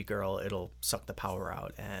G Girl, it'll suck the power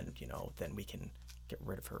out, and then we can get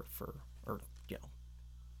rid of her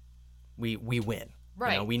we win.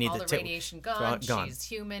 Right. We need all to the radiation gone. She's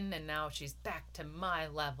human, and now she's back to my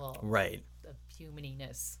level. Right. Of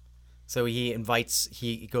humaniness. So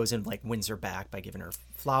he goes and like wins her back by giving her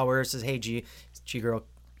flowers. Says, "Hey, G Girl,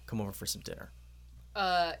 come over for some dinner."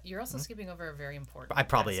 You're also skipping over a very important. I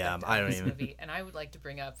probably aspect am. I of don't this even. Movie, and I would like to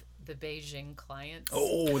bring up the Beijing clients.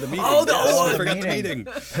 Oh, the meeting. I I forgot forgot the meeting.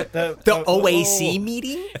 The OAC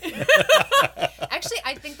meeting? Actually,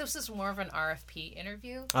 I think this is more of an RFP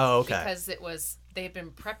interview. Oh, okay. Because they've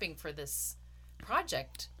been prepping for this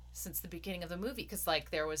project since the beginning of the movie. Because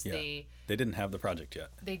there was They didn't have the project yet.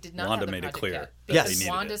 They did not. Wanda have the made it project clear. Yet. Yes. Because They needed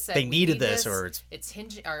Wanda it. said They we needed need this, this, or it's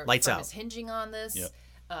hinging. Our lights firm out. is hinging on this. Yep.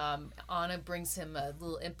 Anna brings him a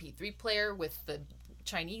little MP3 player with the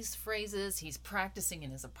Chinese phrases. He's practicing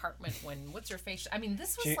in his apartment when what's her face? I mean,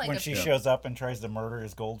 this was when she shows up and tries to murder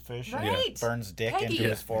his goldfish, right. and burns Dick Peggy. into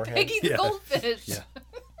his forehead. Peggy the goldfish. Yeah.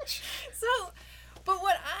 So, but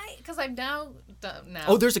because I'm now.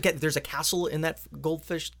 Oh, there's a castle in that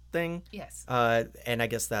goldfish thing. Yes. And I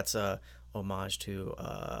guess that's a homage to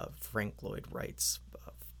Frank Lloyd Wright's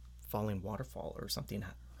Falling Waterfall or something,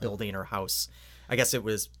 building or house. I guess it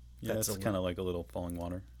was. Yeah, it's kind of like a little falling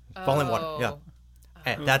water. Falling Water. Yeah.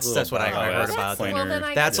 And that's what I heard about.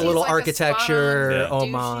 Well, That's a he's little like architecture a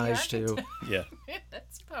spot-on homage to. Yeah.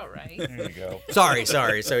 That's about right. There you go. Sorry.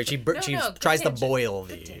 So she good tries tangent. to boil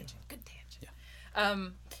Good the. tangent. Good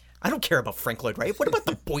tangent. I don't care about Frank Lloyd Wright. What about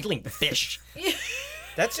the boiling fish?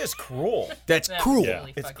 That's just cruel. That's That was cruel.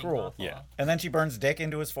 really It's fucking cruel. awful. Yeah. And then she burns Dick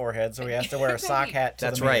into his forehead, so he has to wear a sock hat to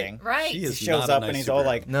That's the right. meeting. Right. She He is shows not a up nice and he's all superhero.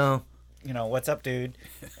 like, No. what's up, dude?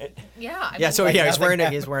 Yeah. I Yeah. mean, So like he's nothing wearing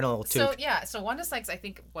happened. a little toque. So Wanda Sykes, I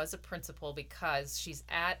think, was a principal because she's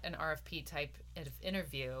at an RFP type of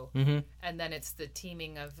interview, and then it's the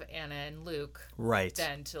teaming of Anna and Luke, Right.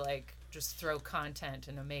 then to just throw content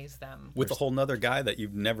and amaze them. With a whole nother guy that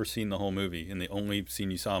you've never seen the whole movie, and the only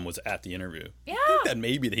scene you saw him was at the interview. Yeah. I think that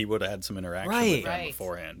maybe he would have had some interaction with them Right.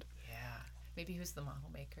 beforehand. Yeah. Maybe who's the model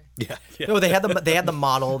maker? Yeah. Yeah. No, they had the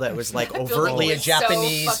model that was like overtly Building a was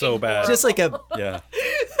Japanese. So bad. Just like a Yeah.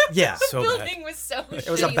 yeah. So bad. Building was so. It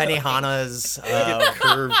was a Benihana's. Get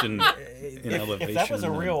curved and in elevation. If that was a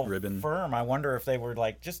and real ribbon. firm, I wonder if they were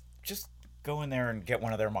like, just go in there and get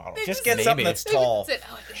one of their models. They Just just get Maybe. something that's They tall. said,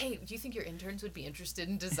 hey, do you think your interns would be interested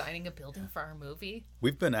in designing a building for our movie?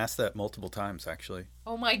 We've been asked that multiple times, actually.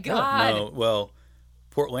 Oh my God. No, well,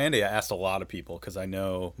 Portlandia asked a lot of people because I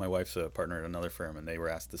know my wife's a partner at another firm, and they were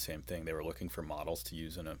asked the same thing. They were looking for models to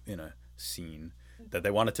use in a scene that they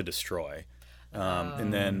wanted to destroy.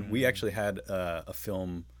 And then we actually had a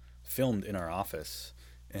film filmed in our office,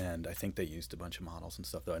 and I think they used a bunch of models and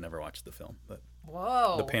stuff, though I never watched the film. But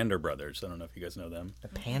Whoa. the Pander brothers, I don't know if you guys know them. The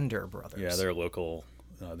Pander brothers. Yeah, they're local.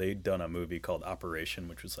 They'd done a movie called Operation,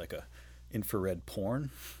 which was like a infrared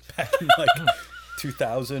porn back in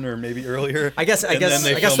 2000 or maybe earlier. I guess then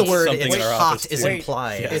they the filmed word something it's in our hot office, is too.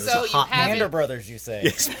 implied. Yeah. It's So a you hot have Pander it- brothers, you say.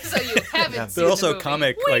 So you haven't seen They're also the a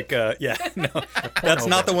movie. comic, no, that's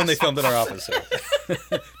not the one they filmed in our office.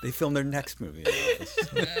 They filmed their next movie in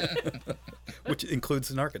our office, which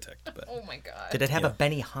includes an architect. But Oh my God. Did it have a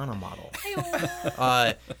Benihana model?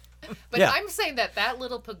 But Yeah. I'm saying that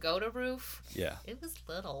little pagoda roof, yeah, it was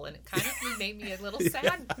little, and it kind of made me a little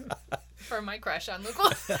sad for my crush on Luke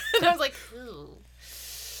Wilson. And I was like, ooh.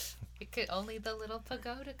 Only the little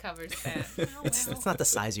pagoda covers that. It's not the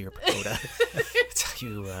size of your pagoda. It's how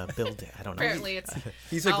you build it. I don't know. Apparently, it's.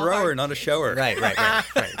 He's a grower, not a shower. Right. So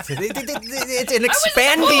it's an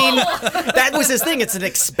expanding. That was his thing. It's an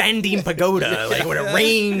expanding pagoda. Like when it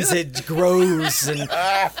rains, it grows, and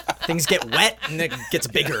things get wet, and it gets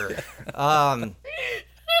bigger.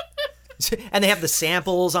 And they have the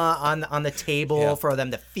samples on the table for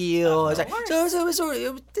them to feel.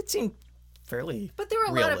 It seemed fairly. But there were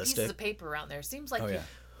a realistic. lot of pieces of paper around there. Seems like.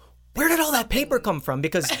 Where did all that paper come from?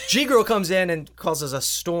 Because G-Girl comes in and causes a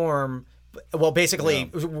storm. Well, basically,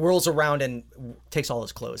 whirls around and takes all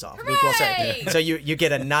his clothes off. Luke will say. So you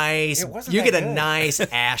get a nice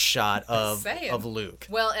ass shot of Luke.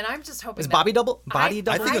 Well, and I'm just hoping. Is Bobby double? Body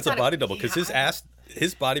double? I think it's a body double because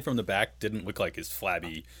his body from the back didn't look like his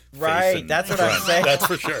flabby right, face. That's what I'm saying. That's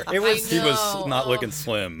for sure. He was not looking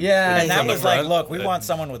slim. Yeah, and that was like, look, we want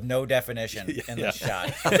someone with no definition in this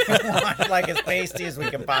shot. We want like as pasty as we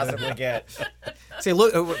can possibly get. See,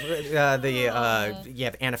 look, you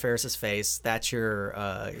have Anna Faris's face. That's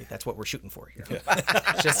that's what we're shooting for here.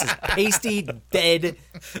 It's just this pasty, dead,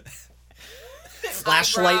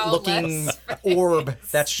 flashlight-looking orb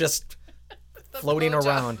that's just floating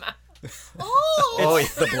around.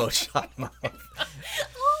 The blowshot mouth.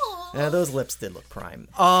 Yeah, those lips did look prime.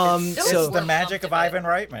 It's the magic of Ivan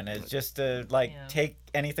Reitman. It's just to take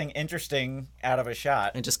anything interesting out of a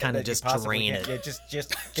shot and just kind of just drain it. Just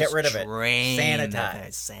get rid of it.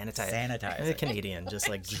 Sanitize. The Canadian, just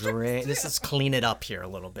like drain. Let's clean it up here a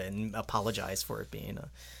little bit and apologize for it being a.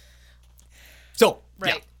 So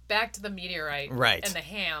back to the meteorite. Right. And the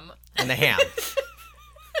ham.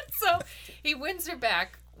 So he wins her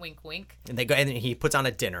back. Wink, wink. And they go, and he puts on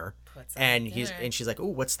a dinner, and she's like, "Oh,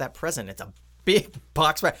 what's that present? It's a big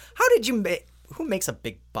box. How did you make? Who makes a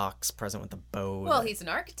big box present with a bow?" Well, he's an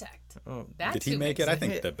architect. Did he make it? I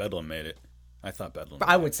think that Bedlam made it. I thought Bedlam.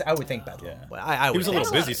 I would think Bedlam. Yeah. He was a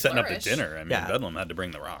little busy setting up the dinner. I mean, Yeah. Bedlam had to bring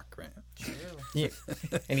the rock, right? True. Yeah.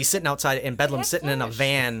 And he's sitting outside, and Bedlam's sitting in a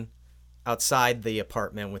van outside the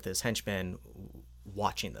apartment with his henchmen,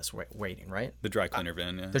 watching this, waiting, right? The dry cleaner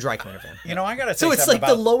van, yeah. The dry cleaner van. You know, I gotta say so it's like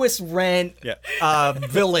the lowest rent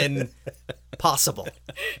villain possible.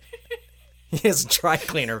 He has a dry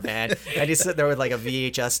cleaner van, and he's sitting there with like a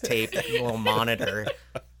VHS tape, little monitor,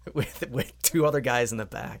 with two other guys in the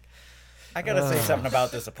back. I gotta say something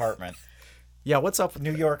about this apartment. Yeah, what's up?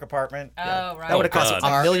 New York apartment. Oh, right. That would have cost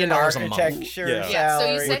 $1 million a month. Architecture, So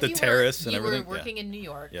you said with the terrace and everything. You were working in New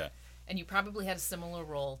York. Yeah. And you probably had a similar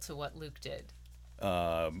role to what Luke did.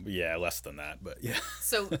 Yeah, less than that, but yeah.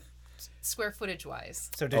 So, square footage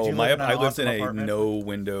wise. So did you live in I lived awesome in a apartment?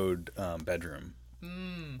 no-windowed bedroom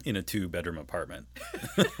in a 2-bedroom apartment.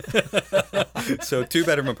 So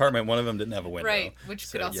 2-bedroom apartment, one of them didn't have a window. Right,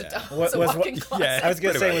 which could also I was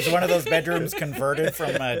gonna say, was one of those bedrooms converted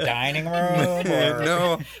from a dining room or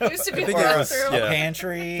No, It used to be I think a it was bathroom. a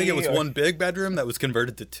pantry? I think it was one big bedroom that was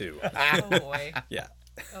converted to 2. Oh boy. Yeah.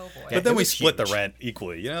 Oh boy. But then we was split the huge. rent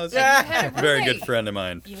equally. You know, it's You had a a very good roommate. friend of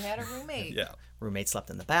mine. You had a roommate. Yeah. Roommate slept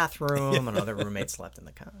in the bathroom, another roommate slept in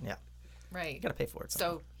the car. Yeah, Right. you gotta pay for it.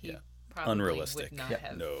 somehow. So he probably Unrealistic. would not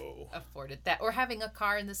have No. afforded that, or having a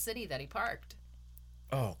car in the city that he parked.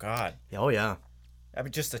 Oh God! Oh yeah, I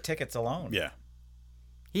mean, just the tickets alone. Yeah.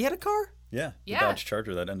 he had a car. Yeah. The Yeah. Dodge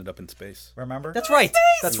Charger that ended up in space. Remember? That's right.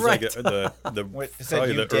 That's It was right. like It said probably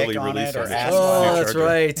you the dick early on release it or of the ass new on it. Oh, that's Charger.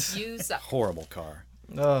 right. You suck. Horrible car.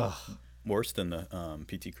 Oh. Worse than the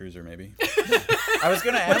PT Cruiser, maybe. I was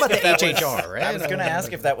gonna ask What about if the that HHR, was, right? I was gonna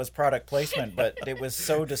ask if that was product placement, but it was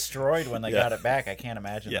so destroyed when they Yeah. got it back. I can't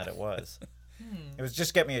imagine that it was. It was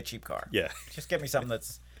just get me a cheap car. Yeah. Just get me something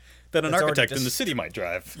that's. That an It's already architect in the just- city might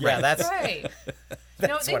drive. Yeah, that's. Right.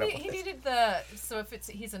 That's what it He was. needed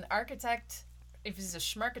he's an architect. If he's a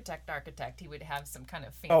schmarchitect architect, he would have some kind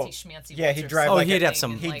of fancy schmancy. yeah, he'd Windsor drive Oh, like he'd a- have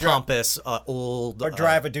some pompous, old. Or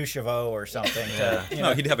drive a Duchevaux or something. To, you know.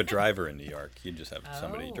 No, he'd have a driver in New York. He'd just have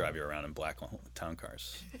somebody Oh. drive you around in black town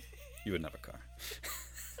cars. You wouldn't have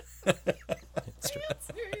a car.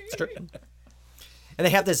 It's true. And they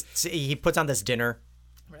have this. He puts on this dinner,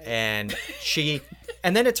 Right. and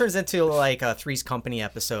then it turns into like a Three's Company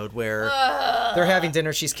episode where they're having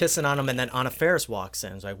dinner. She's kissing on him, and then Anna Faris walks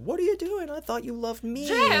in. It's like, "What are you doing? I thought you loved me,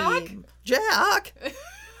 Jack.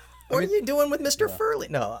 What are you doing with Mr. Furley?"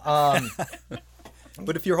 No.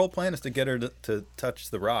 But if your whole plan is to get her to touch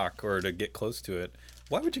the rock or to get close to it,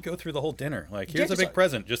 why would you go through the whole dinner? Like, here's a just big like-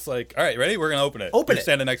 present. Just like, all right, ready? We're gonna open it. Open You're it.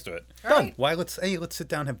 standing next to it. Right. Why? Let's sit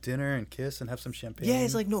down, have dinner, and kiss, and have some champagne. Yeah,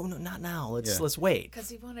 he's like, no, not now. Let's Yeah. let's wait. Because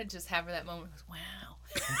he wanted to just have that moment. Wow.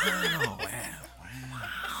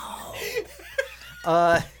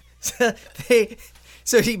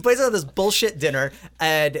 So he plays out this bullshit dinner,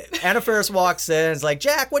 and Anna Faris walks in and is like,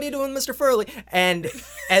 Jack, what are you doing, Mr. Furley? And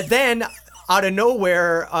then out of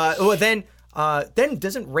nowhere, then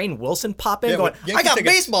doesn't Rainn Wilson pop in going, I got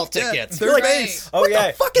baseball tickets. Third You're like, base. what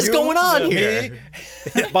the fuck is going on here?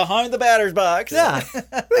 Behind the batter's box. Yeah.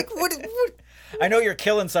 Like, what? I know you're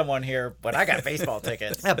killing someone here, but I got baseball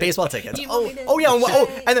tickets. Yeah, baseball tickets.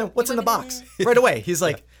 And then what's in the box? Right away, he's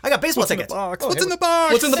like, I got baseball tickets. What's in the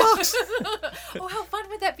box? What's in the box? Oh, how fun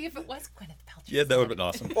would that be if it was Gwyneth Paltrow? Yeah, that would have been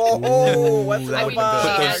awesome. Oh, what's in I the mean,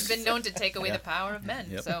 box? she has been known to take away the power of men,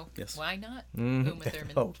 Yep. so Yes. why not? Uma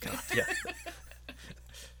Thurman. Oh, God, yeah.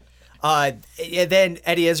 Then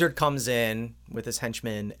Eddie Izzard comes in with his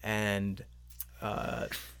henchmen, and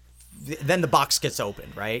then the box gets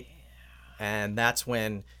opened, right? And that's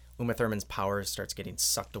when Uma Thurman's power starts getting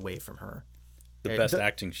sucked away from her. The best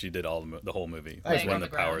acting she did the whole movie was Laying when on the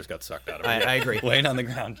the ground. powers got sucked out of her. I agree. Laying on the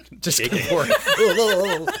ground, Just shaking, for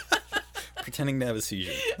pretending to have a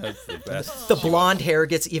seizure. That's the best. the blonde hair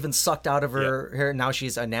gets even sucked out of her hair. Now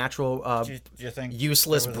she's a natural, Do you think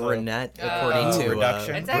useless there was a brunette, according to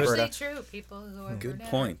reduction? It's Roberta. actually true. People who are Good brunette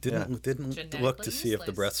point. Didn't Genetically look to see if the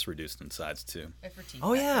useless. breasts reduced in size too. are for teeth.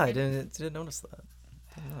 Oh yeah, I didn't notice that.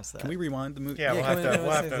 Can we rewind the movie? Yeah, we'll have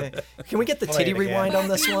to. Can we get the play titty it again. rewind on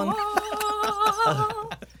this one?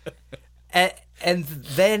 And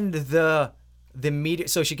then the meteor.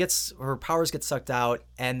 So her powers get sucked out,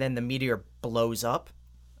 and then the meteor blows up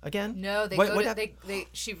again. No,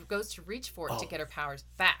 she goes to reach for it to get her powers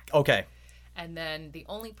back. Okay. And then the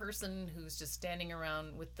only person who's just standing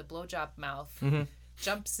around with the blowjob mouth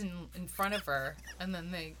jumps in front of her, and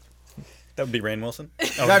then they. That would be Rainn Wilson.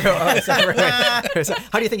 How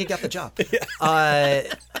do you think he got the job?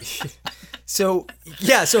 So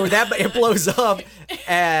that it blows up,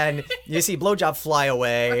 and you see blowjob fly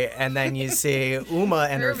away, and then you see Uma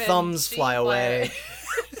and her Herman, thumbs she fly away,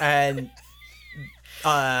 and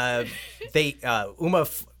Uma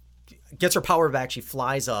gets her power back. She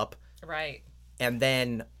flies up, Right. and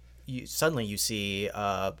then suddenly you see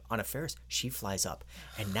Anna Faris. She flies up,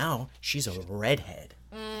 and now she's a redhead.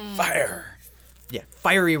 Fire. Yeah,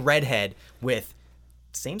 fiery redhead with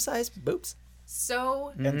same size boobs.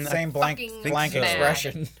 So And same blank fucking blank mad.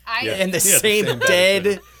 expression. And the same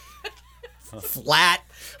dead, flat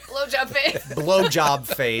Blowjob face. blowjob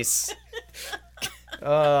face.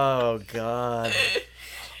 Oh God,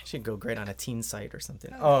 she'd go great on a teen site or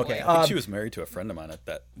something. Oh, okay. I think she was married to a friend of mine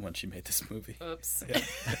when she made this movie. Oops.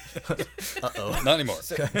 Uh-oh. Not anymore.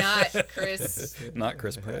 Not Chris Not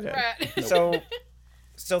Chris Pratt. Pratt.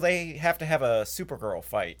 So they have to have a Supergirl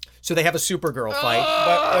fight, So they have a Supergirl fight.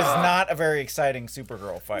 but was not a very exciting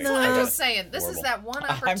Supergirl fight. I'm just saying, this is that one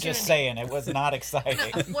opportunity. I'm just saying it was not exciting.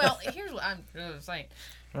 Well, here's what I'm saying.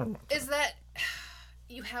 Is that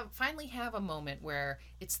you finally have a moment where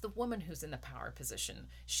it's the woman who's in the power position.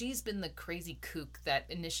 She's been the crazy kook that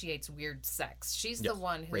initiates weird sex. She's the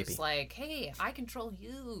one who's rapey. like, hey, I control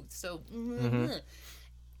you. So,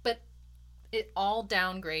 but it all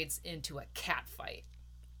downgrades into a cat fight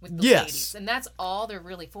with the Yes. ladies. And that's all they're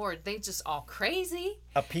really for. They just all crazy.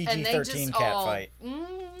 A and they just PG-13 cat all- fight.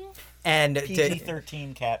 And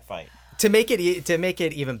PG-13 cat fight. to make it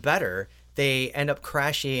even better, they end up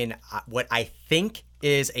crashing what I think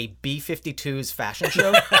is a B-52's fashion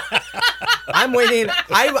show. I'm waiting.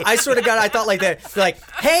 I sort of I thought like that. Like,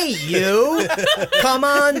 hey, you, come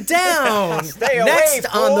on down. Stay away, Next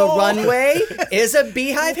on the fool. runway is a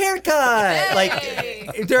beehive haircut. Hey.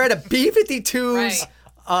 Like, they're at a B-52's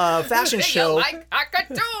fashion You show. like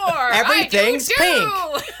couture. Everything's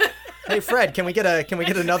I do too. Hey, Fred, can we get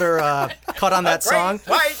another cut on that song? Great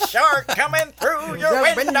white shark coming through your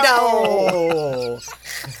The window.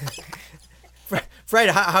 Fred,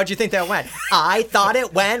 how'd you think that went? I thought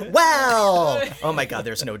it went well. Oh my God,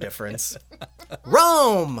 there's no difference.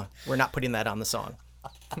 Rome. We're not putting that on the song.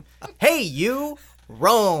 Hey, you,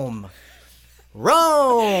 Rome.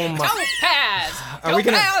 Rome. Topaz. Are we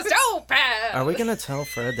gonna- Topaz. Are we gonna tell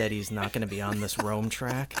Fred that he's not gonna be on this Rome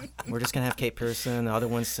track? We're just gonna have Kate Pearson, the other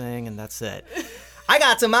one sing, and that's it. I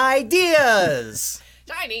got some ideas.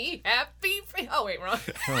 Shiny, happy, free. Oh, wait, wrong.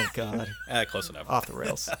 Oh God, Close enough. off the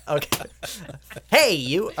rails. Okay. Hey,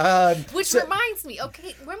 you. Which reminds me,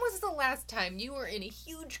 okay, when was the last time you were in a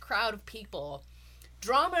huge crowd of people?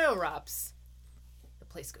 Drama erupts. The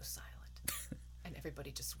place goes silent. And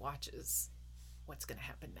everybody just watches what's going to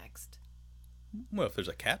happen next. Well, if there's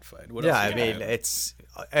a cat fight, what Yeah, else? I mean, it's.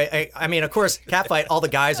 I mean, of course, catfight. All the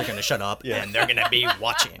guys are going to shut up, and they're going to be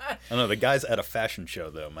watching. I don't know. The guys at a fashion show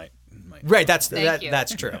though might. Right. That's Thank you.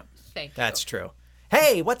 that's true. Thank you. That's true.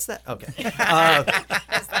 Hey, what's that? Okay. Is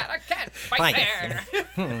that a cat fight Fine.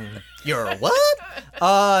 there? You're what?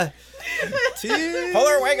 Pull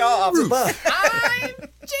her wig off. I'm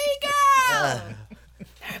Jacob.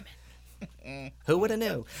 Who would have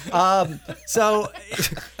knew? So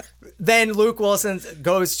then Luke Wilson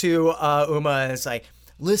goes to Uma and is like,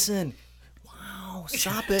 listen, wow,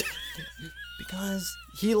 stop it. Because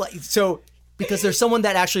because there's someone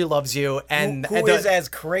that actually loves you and who is as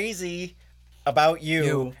crazy about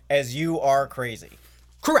you as you are crazy.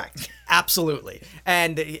 Correct. Absolutely.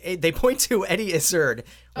 And they point to Eddie Izzard.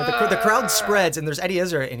 The crowd spreads and there's Eddie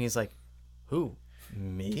Izzard and he's like, who?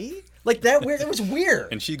 Me? Like that weird. It was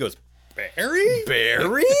weird. And she goes, Barry?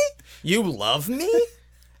 Barry? You love me?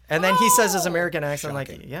 And then he says his American accent,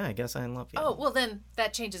 like, yeah, I guess I love you. Oh, well, then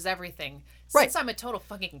that changes everything. Right. Since I'm a total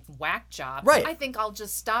fucking whack job, Right. I think I'll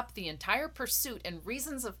just stop the entire pursuit and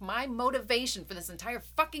reasons of my motivation for this entire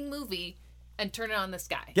fucking movie and turn it on this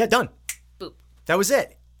guy. Yeah, done. Boop. That was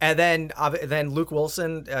it. And then Luke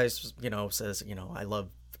Wilson, says, I love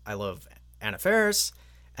Anna Faris,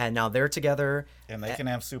 and now they're together. And they can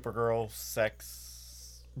have Supergirl sex.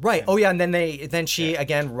 Right. Oh, yeah. And then she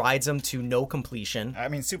again rides him to no completion. I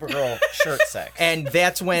mean, Supergirl shirt sex. And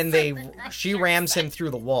that's when she rams him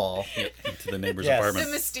through the wall into the neighbor's Yes. apartment.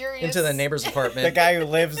 The mysterious. into the neighbor's apartment. The guy who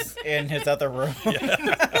lives in his other room. in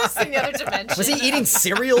the other dimension. Was he eating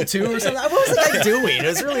cereal too or something? What was the guy doing? It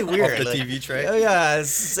was really weird. Off the TV tray. Oh yeah.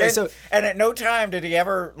 So And at no time did he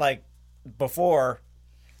ever, before,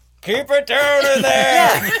 keep it down in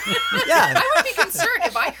there. yeah. I would be concerned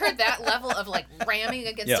if I heard that level of ramming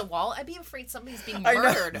against a wall. I'd be afraid somebody's being I know.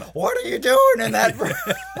 murdered. What are you doing in that room?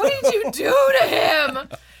 What did you do to him?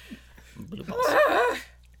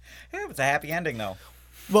 It was a happy ending, though.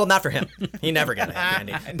 Well, not for him. He never got a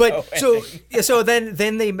happy ending. But so then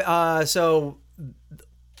they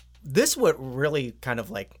this what really kind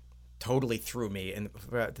of totally threw me. And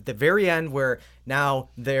at the very end, where now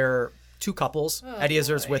they're two couples. Eddie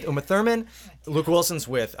Izzard's with Uma Thurman. Luke Wilson's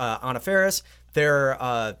with Anna Faris. They're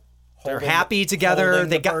happy together.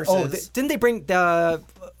 They got didn't they bring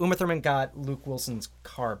Uma Thurman got Luke Wilson's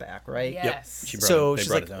car back, right? Yes. She She's brought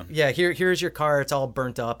like, it down. yeah, here's your car. It's all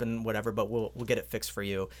burnt up and whatever, but we'll get it fixed for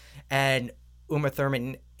you. And Uma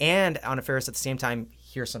Thurman and Anna Faris at the same time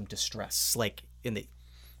hear some distress, in the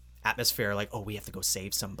atmosphere, we have to go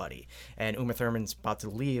save somebody. And Uma Thurman's about to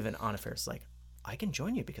leave, and Anna Faris is like, I can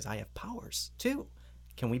join you because I have powers too.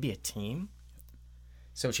 Can we be a team?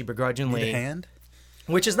 So she begrudgingly, Need a hand?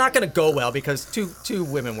 which is not going to go well because two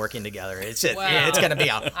women working together. It's going to be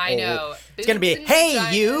out. I know. It's going to be, Boobs and hey,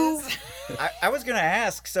 vaginas. you. I was going to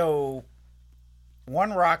ask, so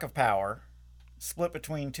one rock of power split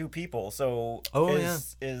between two people. So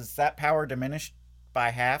is that power diminished by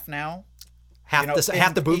half now? Half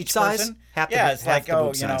the boob each size? person? Half It's the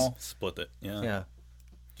boob size. Split it. Yeah. Yeah.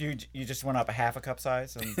 You just went up a half a cup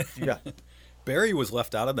size? And Yeah. Barry was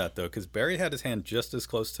left out of that, though, because Barry had his hand just as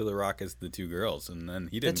close to the rock as the two girls, and then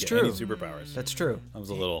he didn't That's get any true. superpowers. That's true. That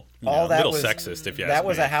was a little, that was sexist, if you ask me. That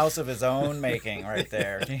was a house of his own making right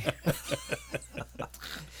there.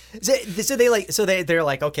 So they're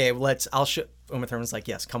like, okay, I'll show. Uma Thurman's like,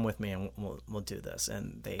 yes, come with me and we'll do this.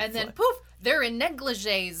 And then poof, they're in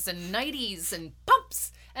negligees and nighties and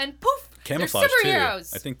pumps and poof, camouflage they're too.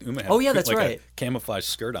 superheroes. I think Uma had Oh, yeah, that's right. a camouflage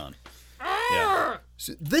skirt on.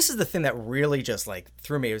 So this is the thing that really just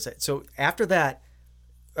threw me. So after that,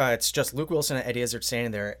 it's just Luke Wilson and Eddie Izzard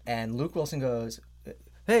standing there, and Luke Wilson goes,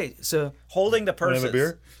 "Hey, so holding the purses. Wanna have a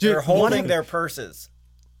beer? They're holding their purses.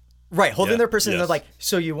 Right, holding Yeah, their purses, and yes. they're like,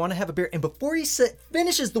 so you want to have a beer?" And before he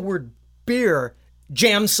finishes the word beer,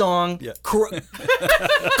 jam song,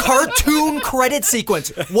 cartoon credit sequence.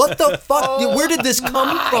 What the fuck? Where did this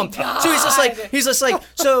come from? So he's just like,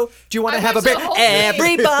 so do you want to have a beer?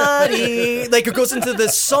 Everybody, it goes into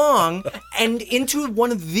this song and into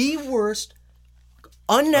one of the worst,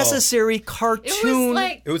 unnecessary cartoon.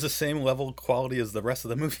 It was the same level quality as the rest of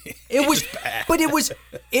the movie. It was, but the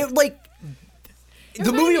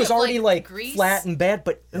movie was already Grease. flat and bad,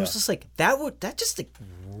 but it was just that just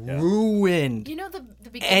ruined. You know the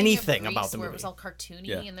beginning anything of Grease, about the where movie. it was all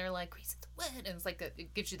cartoony and they're like, Grease is wet, and it's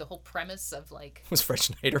it gives you the whole premise of It was Fred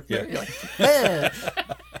Schneider. Yeah. You're like,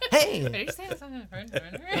 hey. Are you saying something?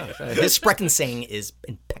 His Sprechen is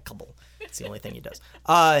impeccable. It's the only thing he does.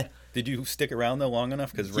 Did you stick around though long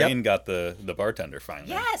enough? Because Rain got the bartender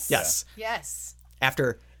finally. Yes.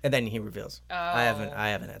 After, and then he reveals, I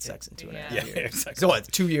haven't had sex in 2.5 Yeah, years. exactly. So what?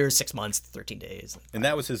 2 years, 6 months, 13 days. And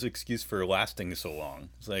that was his excuse for lasting so long.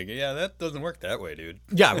 It's like, yeah, that doesn't work that way, dude.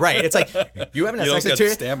 Yeah, right. It's like, you haven't had You don't sex in got 2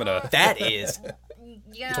 years? stamina. That is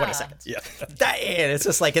Yeah. 20 seconds. Yeah. And it's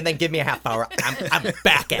just like, and then give me a half hour. I'm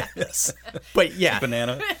back at this. But yeah.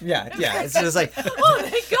 Banana. Yeah. It's just like, Oh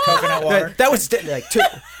my God. Coconut water. that was like 2.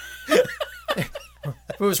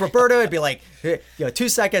 If it was Roberta, it'd be like 2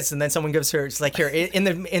 seconds, and then someone gives her, it's like, here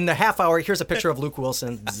in the half hour, here's a picture of Luke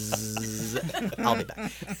Wilson. Zzz, I'll be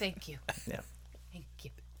back. Thank you. Yeah. Thank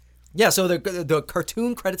you. Yeah. So the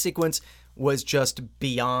cartoon credit sequence was just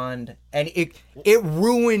beyond, and it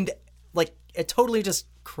ruined, like, it totally just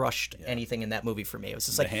crushed anything in that movie for me. It was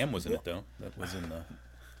just The like ham was in it though. That was in the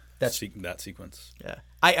that sequence. Yeah.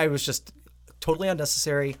 I was just totally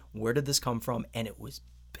unnecessary. Where did this come from? And it was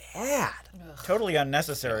bad. Totally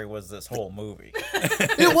unnecessary was this whole movie.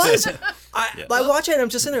 It was. I watch it and I'm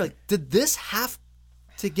just sitting there like, did this have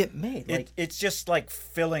to get made? Like, It's just like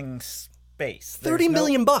filling space. $30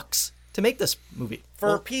 million to make this movie.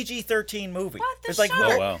 For a PG-13 movie. What? The It's like,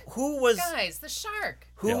 shark? Oh, wow. who was Guys, the shark.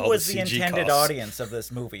 who all was the the CG intended costs. audience of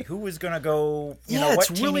this movie? Who was gonna go? You Yeah, know, what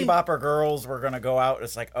it's teeny really- bopper girls were gonna go out?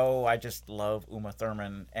 It's like, oh, I just love Uma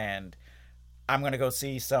Thurman, and I'm gonna go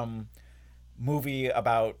see some movie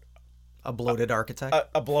about A bloated architect.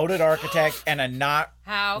 a bloated architect and a not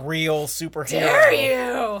How real superhero. dare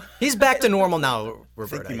you? He's back to normal now, I think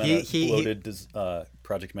Roberta. you meant a bloated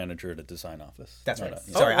project manager at a design office. That's Not right.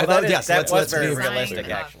 a- Sorry, well, I thought, that yes, was let's very be realistic,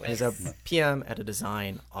 Design actually. He's a PM at a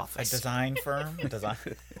design A office design firm? Design.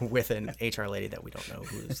 with an HR lady that we don't know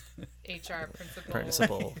who's HR principal.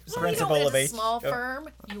 principal. Well, Principal you know, of in a H- small oh. firm,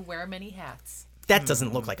 you wear many hats. That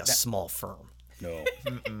doesn't look like a small firm. No,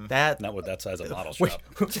 That not with that size of model with, shop.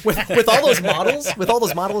 with all those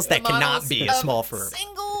models, that cannot Models be a of small firm.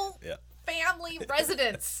 Single Yeah. family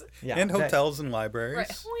residence. Yeah, And that- hotels and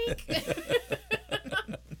libraries. Right. Wink.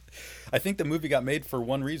 I think the movie got made for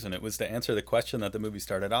one reason. It was to answer the question that the movie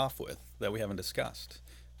started off with that we haven't discussed,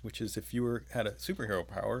 which is if you had a superhero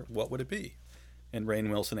power, what would it be? And Rainn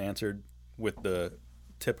Wilson answered with the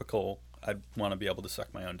typical, I'd want to be able to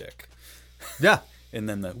suck my own dick. Yeah. And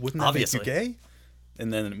then wouldn't that Obviously. make you gay?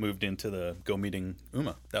 And then it moved into the go meeting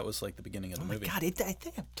Uma. That was like the beginning of the Oh my movie. God, I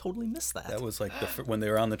think I totally missed that. That was like when they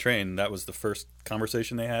were on the train. That was the first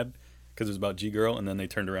conversation they had because it was about G Girl, and then they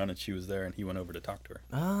turned around and she was there, and he went over to talk to her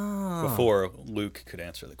Oh. before Luke could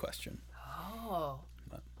answer the question. Oh,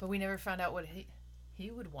 but we never found out what he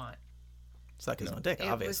would want. Suck his own dick, It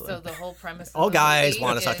obviously. was the whole premise. Of All the guys movie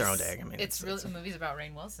want to suck their own is- dick. I mean, it's really the movie's about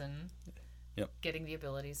Rainn Wilson. Yep. Getting the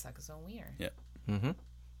ability to suck his own wiener. Yeah. Mm-hmm.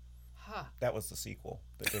 Huh. That was the sequel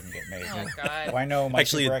that didn't get made. Oh God. Well, I know my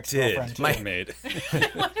Actually, super it did ex-girlfriend. get made.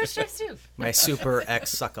 What does yours do? My super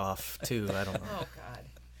X suck off too. I don't know. Oh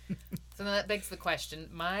God. So then that begs the question,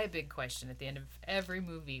 my big question at the end of every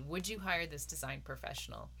movie, would you hire this design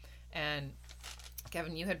professional? And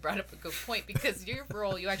Kevin, you had brought up a good point because your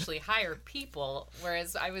role, you actually hire people,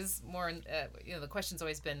 whereas I was more, the question's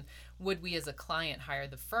always been, would we as a client hire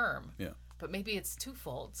the firm? Yeah. But maybe it's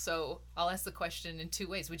twofold. So I'll ask the question in two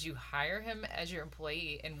ways. Would you hire him as your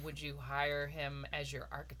employee, and would you hire him as your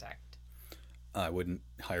architect? I wouldn't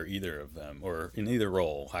hire either of them, or in either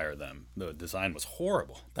role hire them. The design was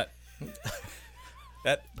horrible.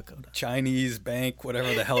 That Chinese bank,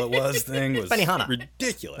 whatever the hell it was, thing was Benihana.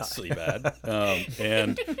 ridiculously bad.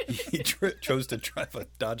 And he chose to drive a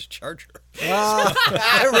Dodge Charger.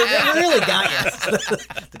 I really got you.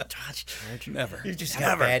 The Dodge Charger. Never. You just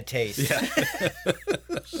got bad taste. Yeah.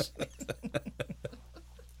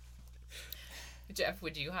 Jeff,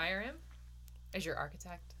 would you hire him as your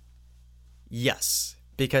architect? Yes,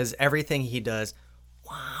 because everything he does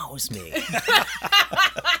wows me.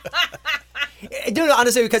 Dude,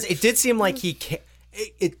 honestly, because it did seem like he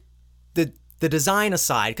the design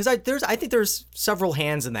aside, because I think there's several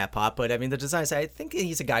hands in that pot, but I mean the design aside, I think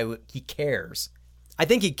he's a guy he cares. I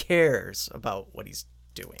think he cares about what he's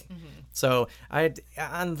doing. Mm-hmm. So I'd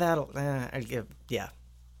hire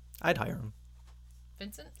him.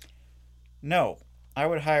 Vincent? No, I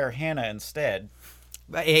would hire Hannah instead.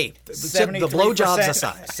 But hey, the blowjobs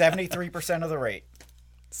aside, 73% of the rate.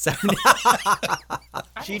 70.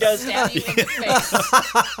 She does. Stab you in the face.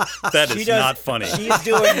 That is She does- not funny. She's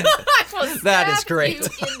doing. I will That is stab great.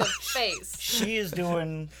 you in the face. She is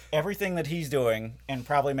doing everything that he's doing and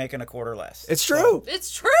probably making a quarter less. It's true. It's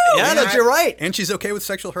true. Yeah, no, you're right. And she's okay with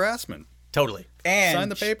sexual harassment. Totally. And Sign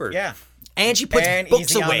the paper. Yeah. And she puts And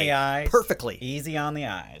books easy on away the eyes. perfectly. Easy on the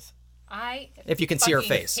eyes. I If you can see her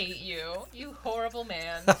fucking face. hate you horrible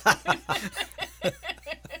man.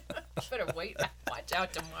 Better watch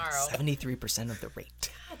out tomorrow. 73% of the rate.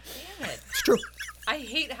 God damn it. It's true. I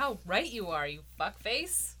hate how right you are, you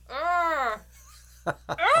fuckface. Urgh.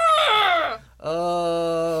 Urgh.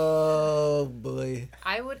 Oh boy.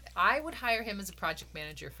 I would hire him as a project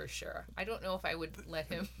manager for sure. I don't know if I would let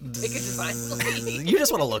him make a design lead. You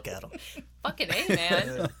just want to look at him. Fucking A,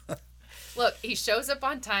 man. Look, he shows up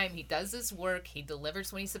on time. He does his work. He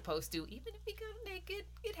delivers when he's supposed to. Even if he got naked,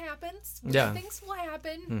 it happens. Yeah. Things will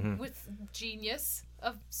happen with genius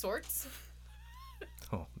of sorts.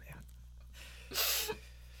 Oh man.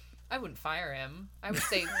 I wouldn't fire him. I would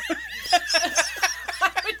say,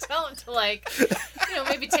 I would tell him to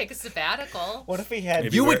maybe take a sabbatical. What if he had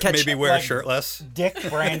maybe wear shirtless? Dick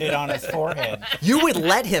branded on his forehead? You would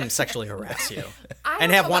let him sexually harass you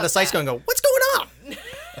and have Wanda Sykes going, "What's going on?"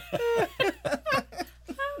 I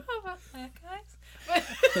don't know about that, guys.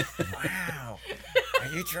 Wow. Are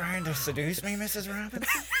you trying to seduce me, Mrs.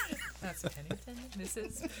 Robinson? That's Pennington.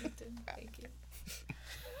 Mrs. Pennington. Thank you.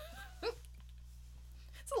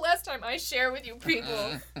 It's the last time I share with you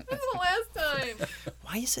people. It's the last time.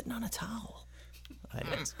 Why are you sitting on a towel?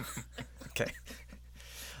 Okay.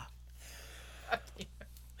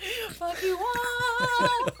 Fuck you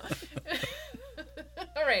all.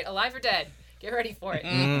 All right, alive or dead? Get ready for it.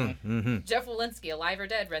 Jeff Walensky, alive or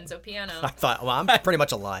dead? Renzo Piano. I thought, well, I'm pretty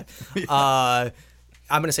much alive. I'm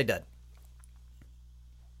going to say dead.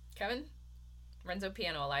 Kevin? Renzo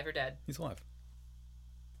Piano, alive or dead? He's alive.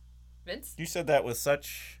 Vince? You said that with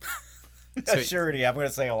such surety. I'm going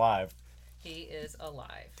to say alive. He is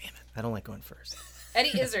alive. Damn it. I don't like going first.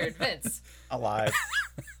 Eddie Izzard, Vince? Alive.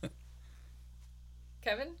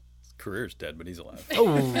 Kevin? His career's dead, but he's alive.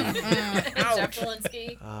 Oh. Jeff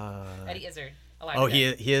Walensky? Eddie Izzard, alive or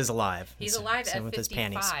dead? He is alive. He's alive at 55. His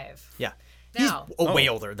panties. Yeah. Now, he's way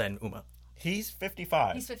older than Uma. He's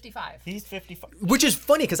 55. He's 55. He's 55. Which is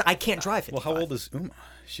funny because I can't drive 55. Well, how old is Uma?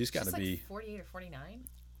 She's got to be 48 or 49.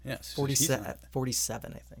 Yeah, 47,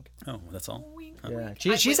 I think. Oh, well, that's all. Yeah,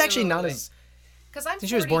 she's actually not as. Because I think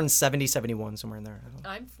she was born in 70, 71, somewhere in there.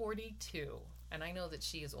 I'm 42, and I know that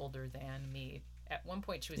she is older than me. At one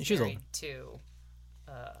point, she was She's married old. to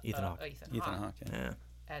Ethan Hawke. Ethan Hawke, yeah.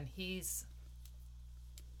 And he's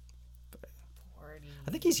 40.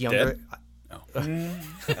 I think he's younger.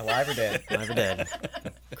 Alive or dead? Alive or dead?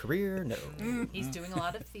 Career? No. He's doing a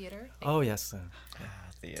lot of theater. Oh, yes.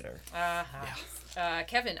 Theater.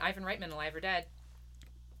 Kevin, Ivan Reitman, alive or dead?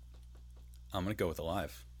 I'm going to go with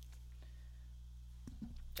alive.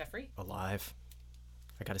 Jeffrey? Alive.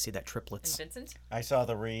 I got to see that triplets. And Vincent? I saw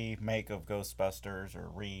the remake of Ghostbusters or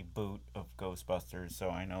reboot of Ghostbusters, so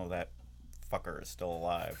I know that fucker is still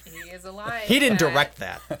alive. He is alive. He didn't direct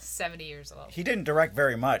that. 70 years old. He didn't direct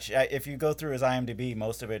very much. If you go through his IMDb,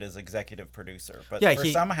 most of it is executive producer. But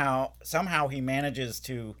somehow he manages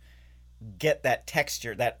to get that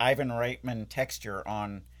texture, that Ivan Reitman texture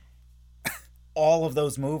on all of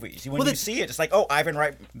those movies. When you see it, it's like, oh, Ivan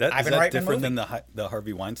Reitman. Is that Reitman different movie? than the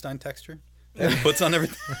Harvey Weinstein texture? That he puts on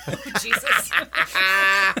everything. Oh, Jesus.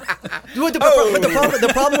 The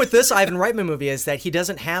problem with this Ivan Reitman movie is that he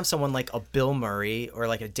doesn't have someone like a Bill Murray or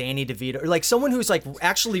like a Danny DeVito or like someone who's like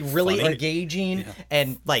actually really engaging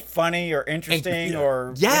and like funny or interesting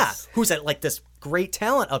who's at like this great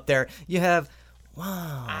talent up there. You have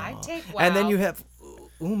I take and then you have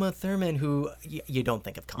Uma Thurman, who you don't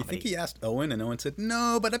think of comedy. You think he asked Owen, and Owen said,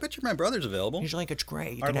 "No, but I bet you my brother's available." He's like, "It's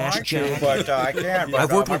great. You I'd can ask like Jackie." to, but I can't.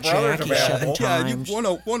 I've worked my with brother's Jackie available. 7 times. Yeah,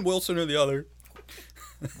 you've one Wilson or the other.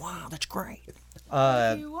 Wow, that's great.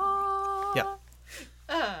 You are.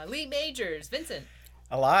 Yeah. Lee Majors, Vincent.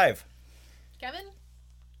 Alive. Kevin?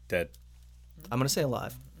 Dead. I'm going to say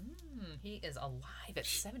alive. He is alive at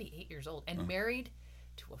 78 years old and married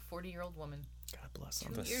to a 40-year-old woman. God bless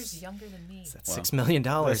him. 2 years younger than me. That's $6 million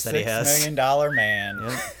that he has. $6 million man.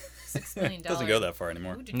 Yep. $6 million. Doesn't go that far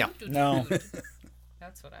anymore. No.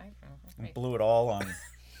 That's what I blew it all on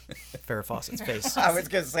Farrah Fawcett's face. I was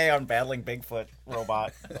going to say on battling Bigfoot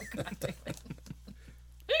robot. Oh, God damn it.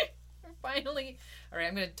 Finally. All right,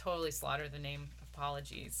 I'm going to totally slaughter the name.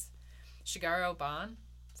 Apologies. Shigeru Ban.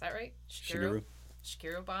 Is that right? Shigeru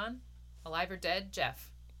Ban. Alive or dead?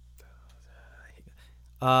 Jeff.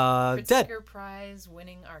 Dead. Pritzker Prize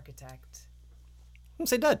winning architect. I'm going to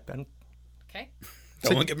say dead, Ben. Okay.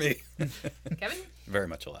 Don't look at me. Kevin? Very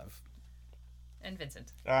much alive. And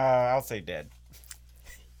Vincent. I'll say dead.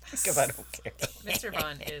 Because I don't care. Mr.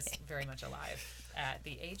 Bond is very much alive at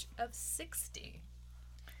the age of 60.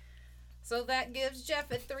 So that gives Jeff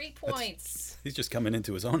 3 points. He's just coming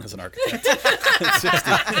into his own as an architect.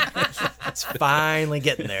 It's finally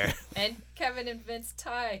getting there. And Kevin and Vince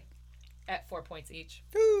tie at 4 points each.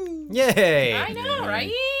 Yay! I know,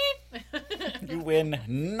 right? You win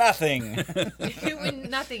nothing. You win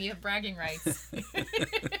nothing. You have bragging rights.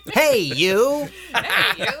 Hey, you!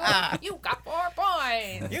 Hey, you! You got 4 points.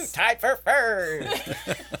 lines. You tied for first.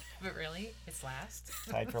 But really, it's last.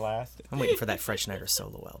 Tied for last. I'm waiting for that Fred Schneider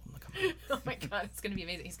solo album to come out. Oh my god, it's gonna be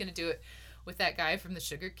amazing. He's gonna do it with that guy from the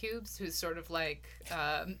Sugar Cubes, who's sort of like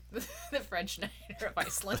the Fred Schneider of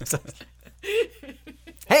Iceland.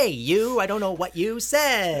 Hey, you! I don't know what you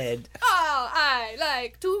said. Oh, I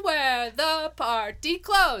like to wear the party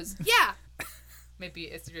clothes. Yeah. Maybe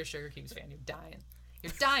if you're a Sugar Cubes fan, you're dying.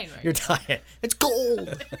 You're dying right You're now. dying. It's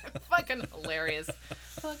gold. Fucking hilarious.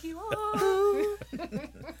 Fuck you all.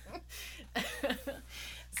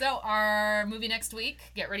 So our movie next week,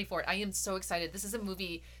 get ready for it. I am so excited. This is a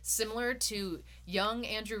movie similar to young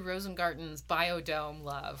Andrew Rosengarten's Biodome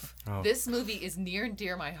Love. Oh. This movie is near and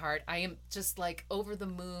dear my heart. I am just like over the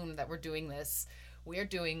moon that we're doing this. We are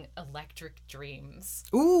doing Electric Dreams.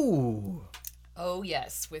 Ooh. Oh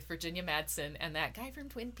yes, with Virginia Madsen and that guy from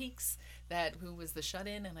Twin Peaks who was the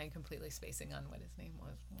shut-in, and I'm completely spacing on what his name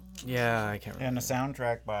was. Yeah, I can't remember. And a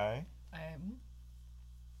soundtrack by...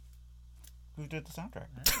 Who did the soundtrack?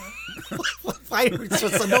 Why are we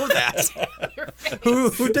supposed to know that? Who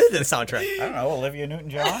did the soundtrack? I don't know, Olivia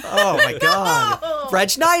Newton-John? Oh my god. No. Fred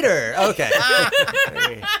Schneider. Okay.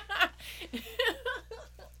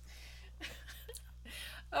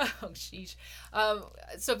 Oh, sheesh.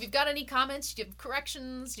 So if you've got any comments, you have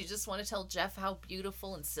corrections, you just want to tell Jeff how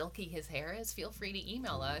beautiful and silky his hair is, feel free to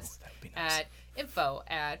email us at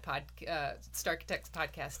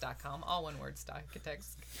info@starchitectspodcast.com. All one word,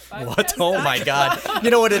 Starchitects. What? Oh my god. You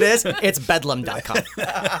know what it is? It's bedlam.com.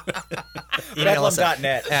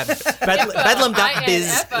 Bedlam.net.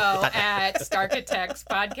 Bedlam.biz.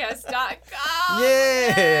 info@starchitectspodcast.com.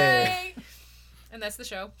 Yay! And that's the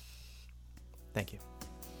show. Thank you.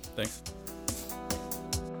 Thanks.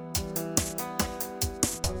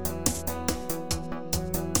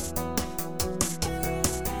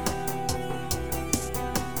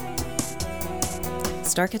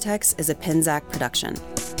 Starchitects is a Pinzac production.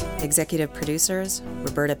 Executive producers,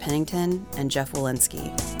 Roberta Pennington and Jeff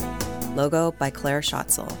Walensky. Logo by Claire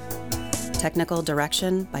Schatzel. Technical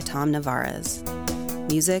direction by Tom Navarez.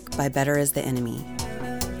 Music by Better Is the Enemy.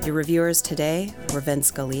 Your reviewers today were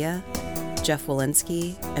Vince Scalia, Jeff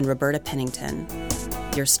Walensky, and Roberta Pennington.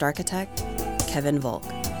 Your Starchitect, Kevin Valk.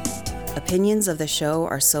 Opinions of the show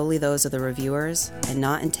are solely those of the reviewers and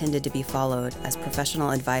not intended to be followed as professional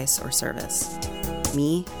advice or service.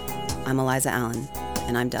 Me, I'm Eliza Allen,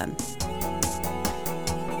 and I'm done.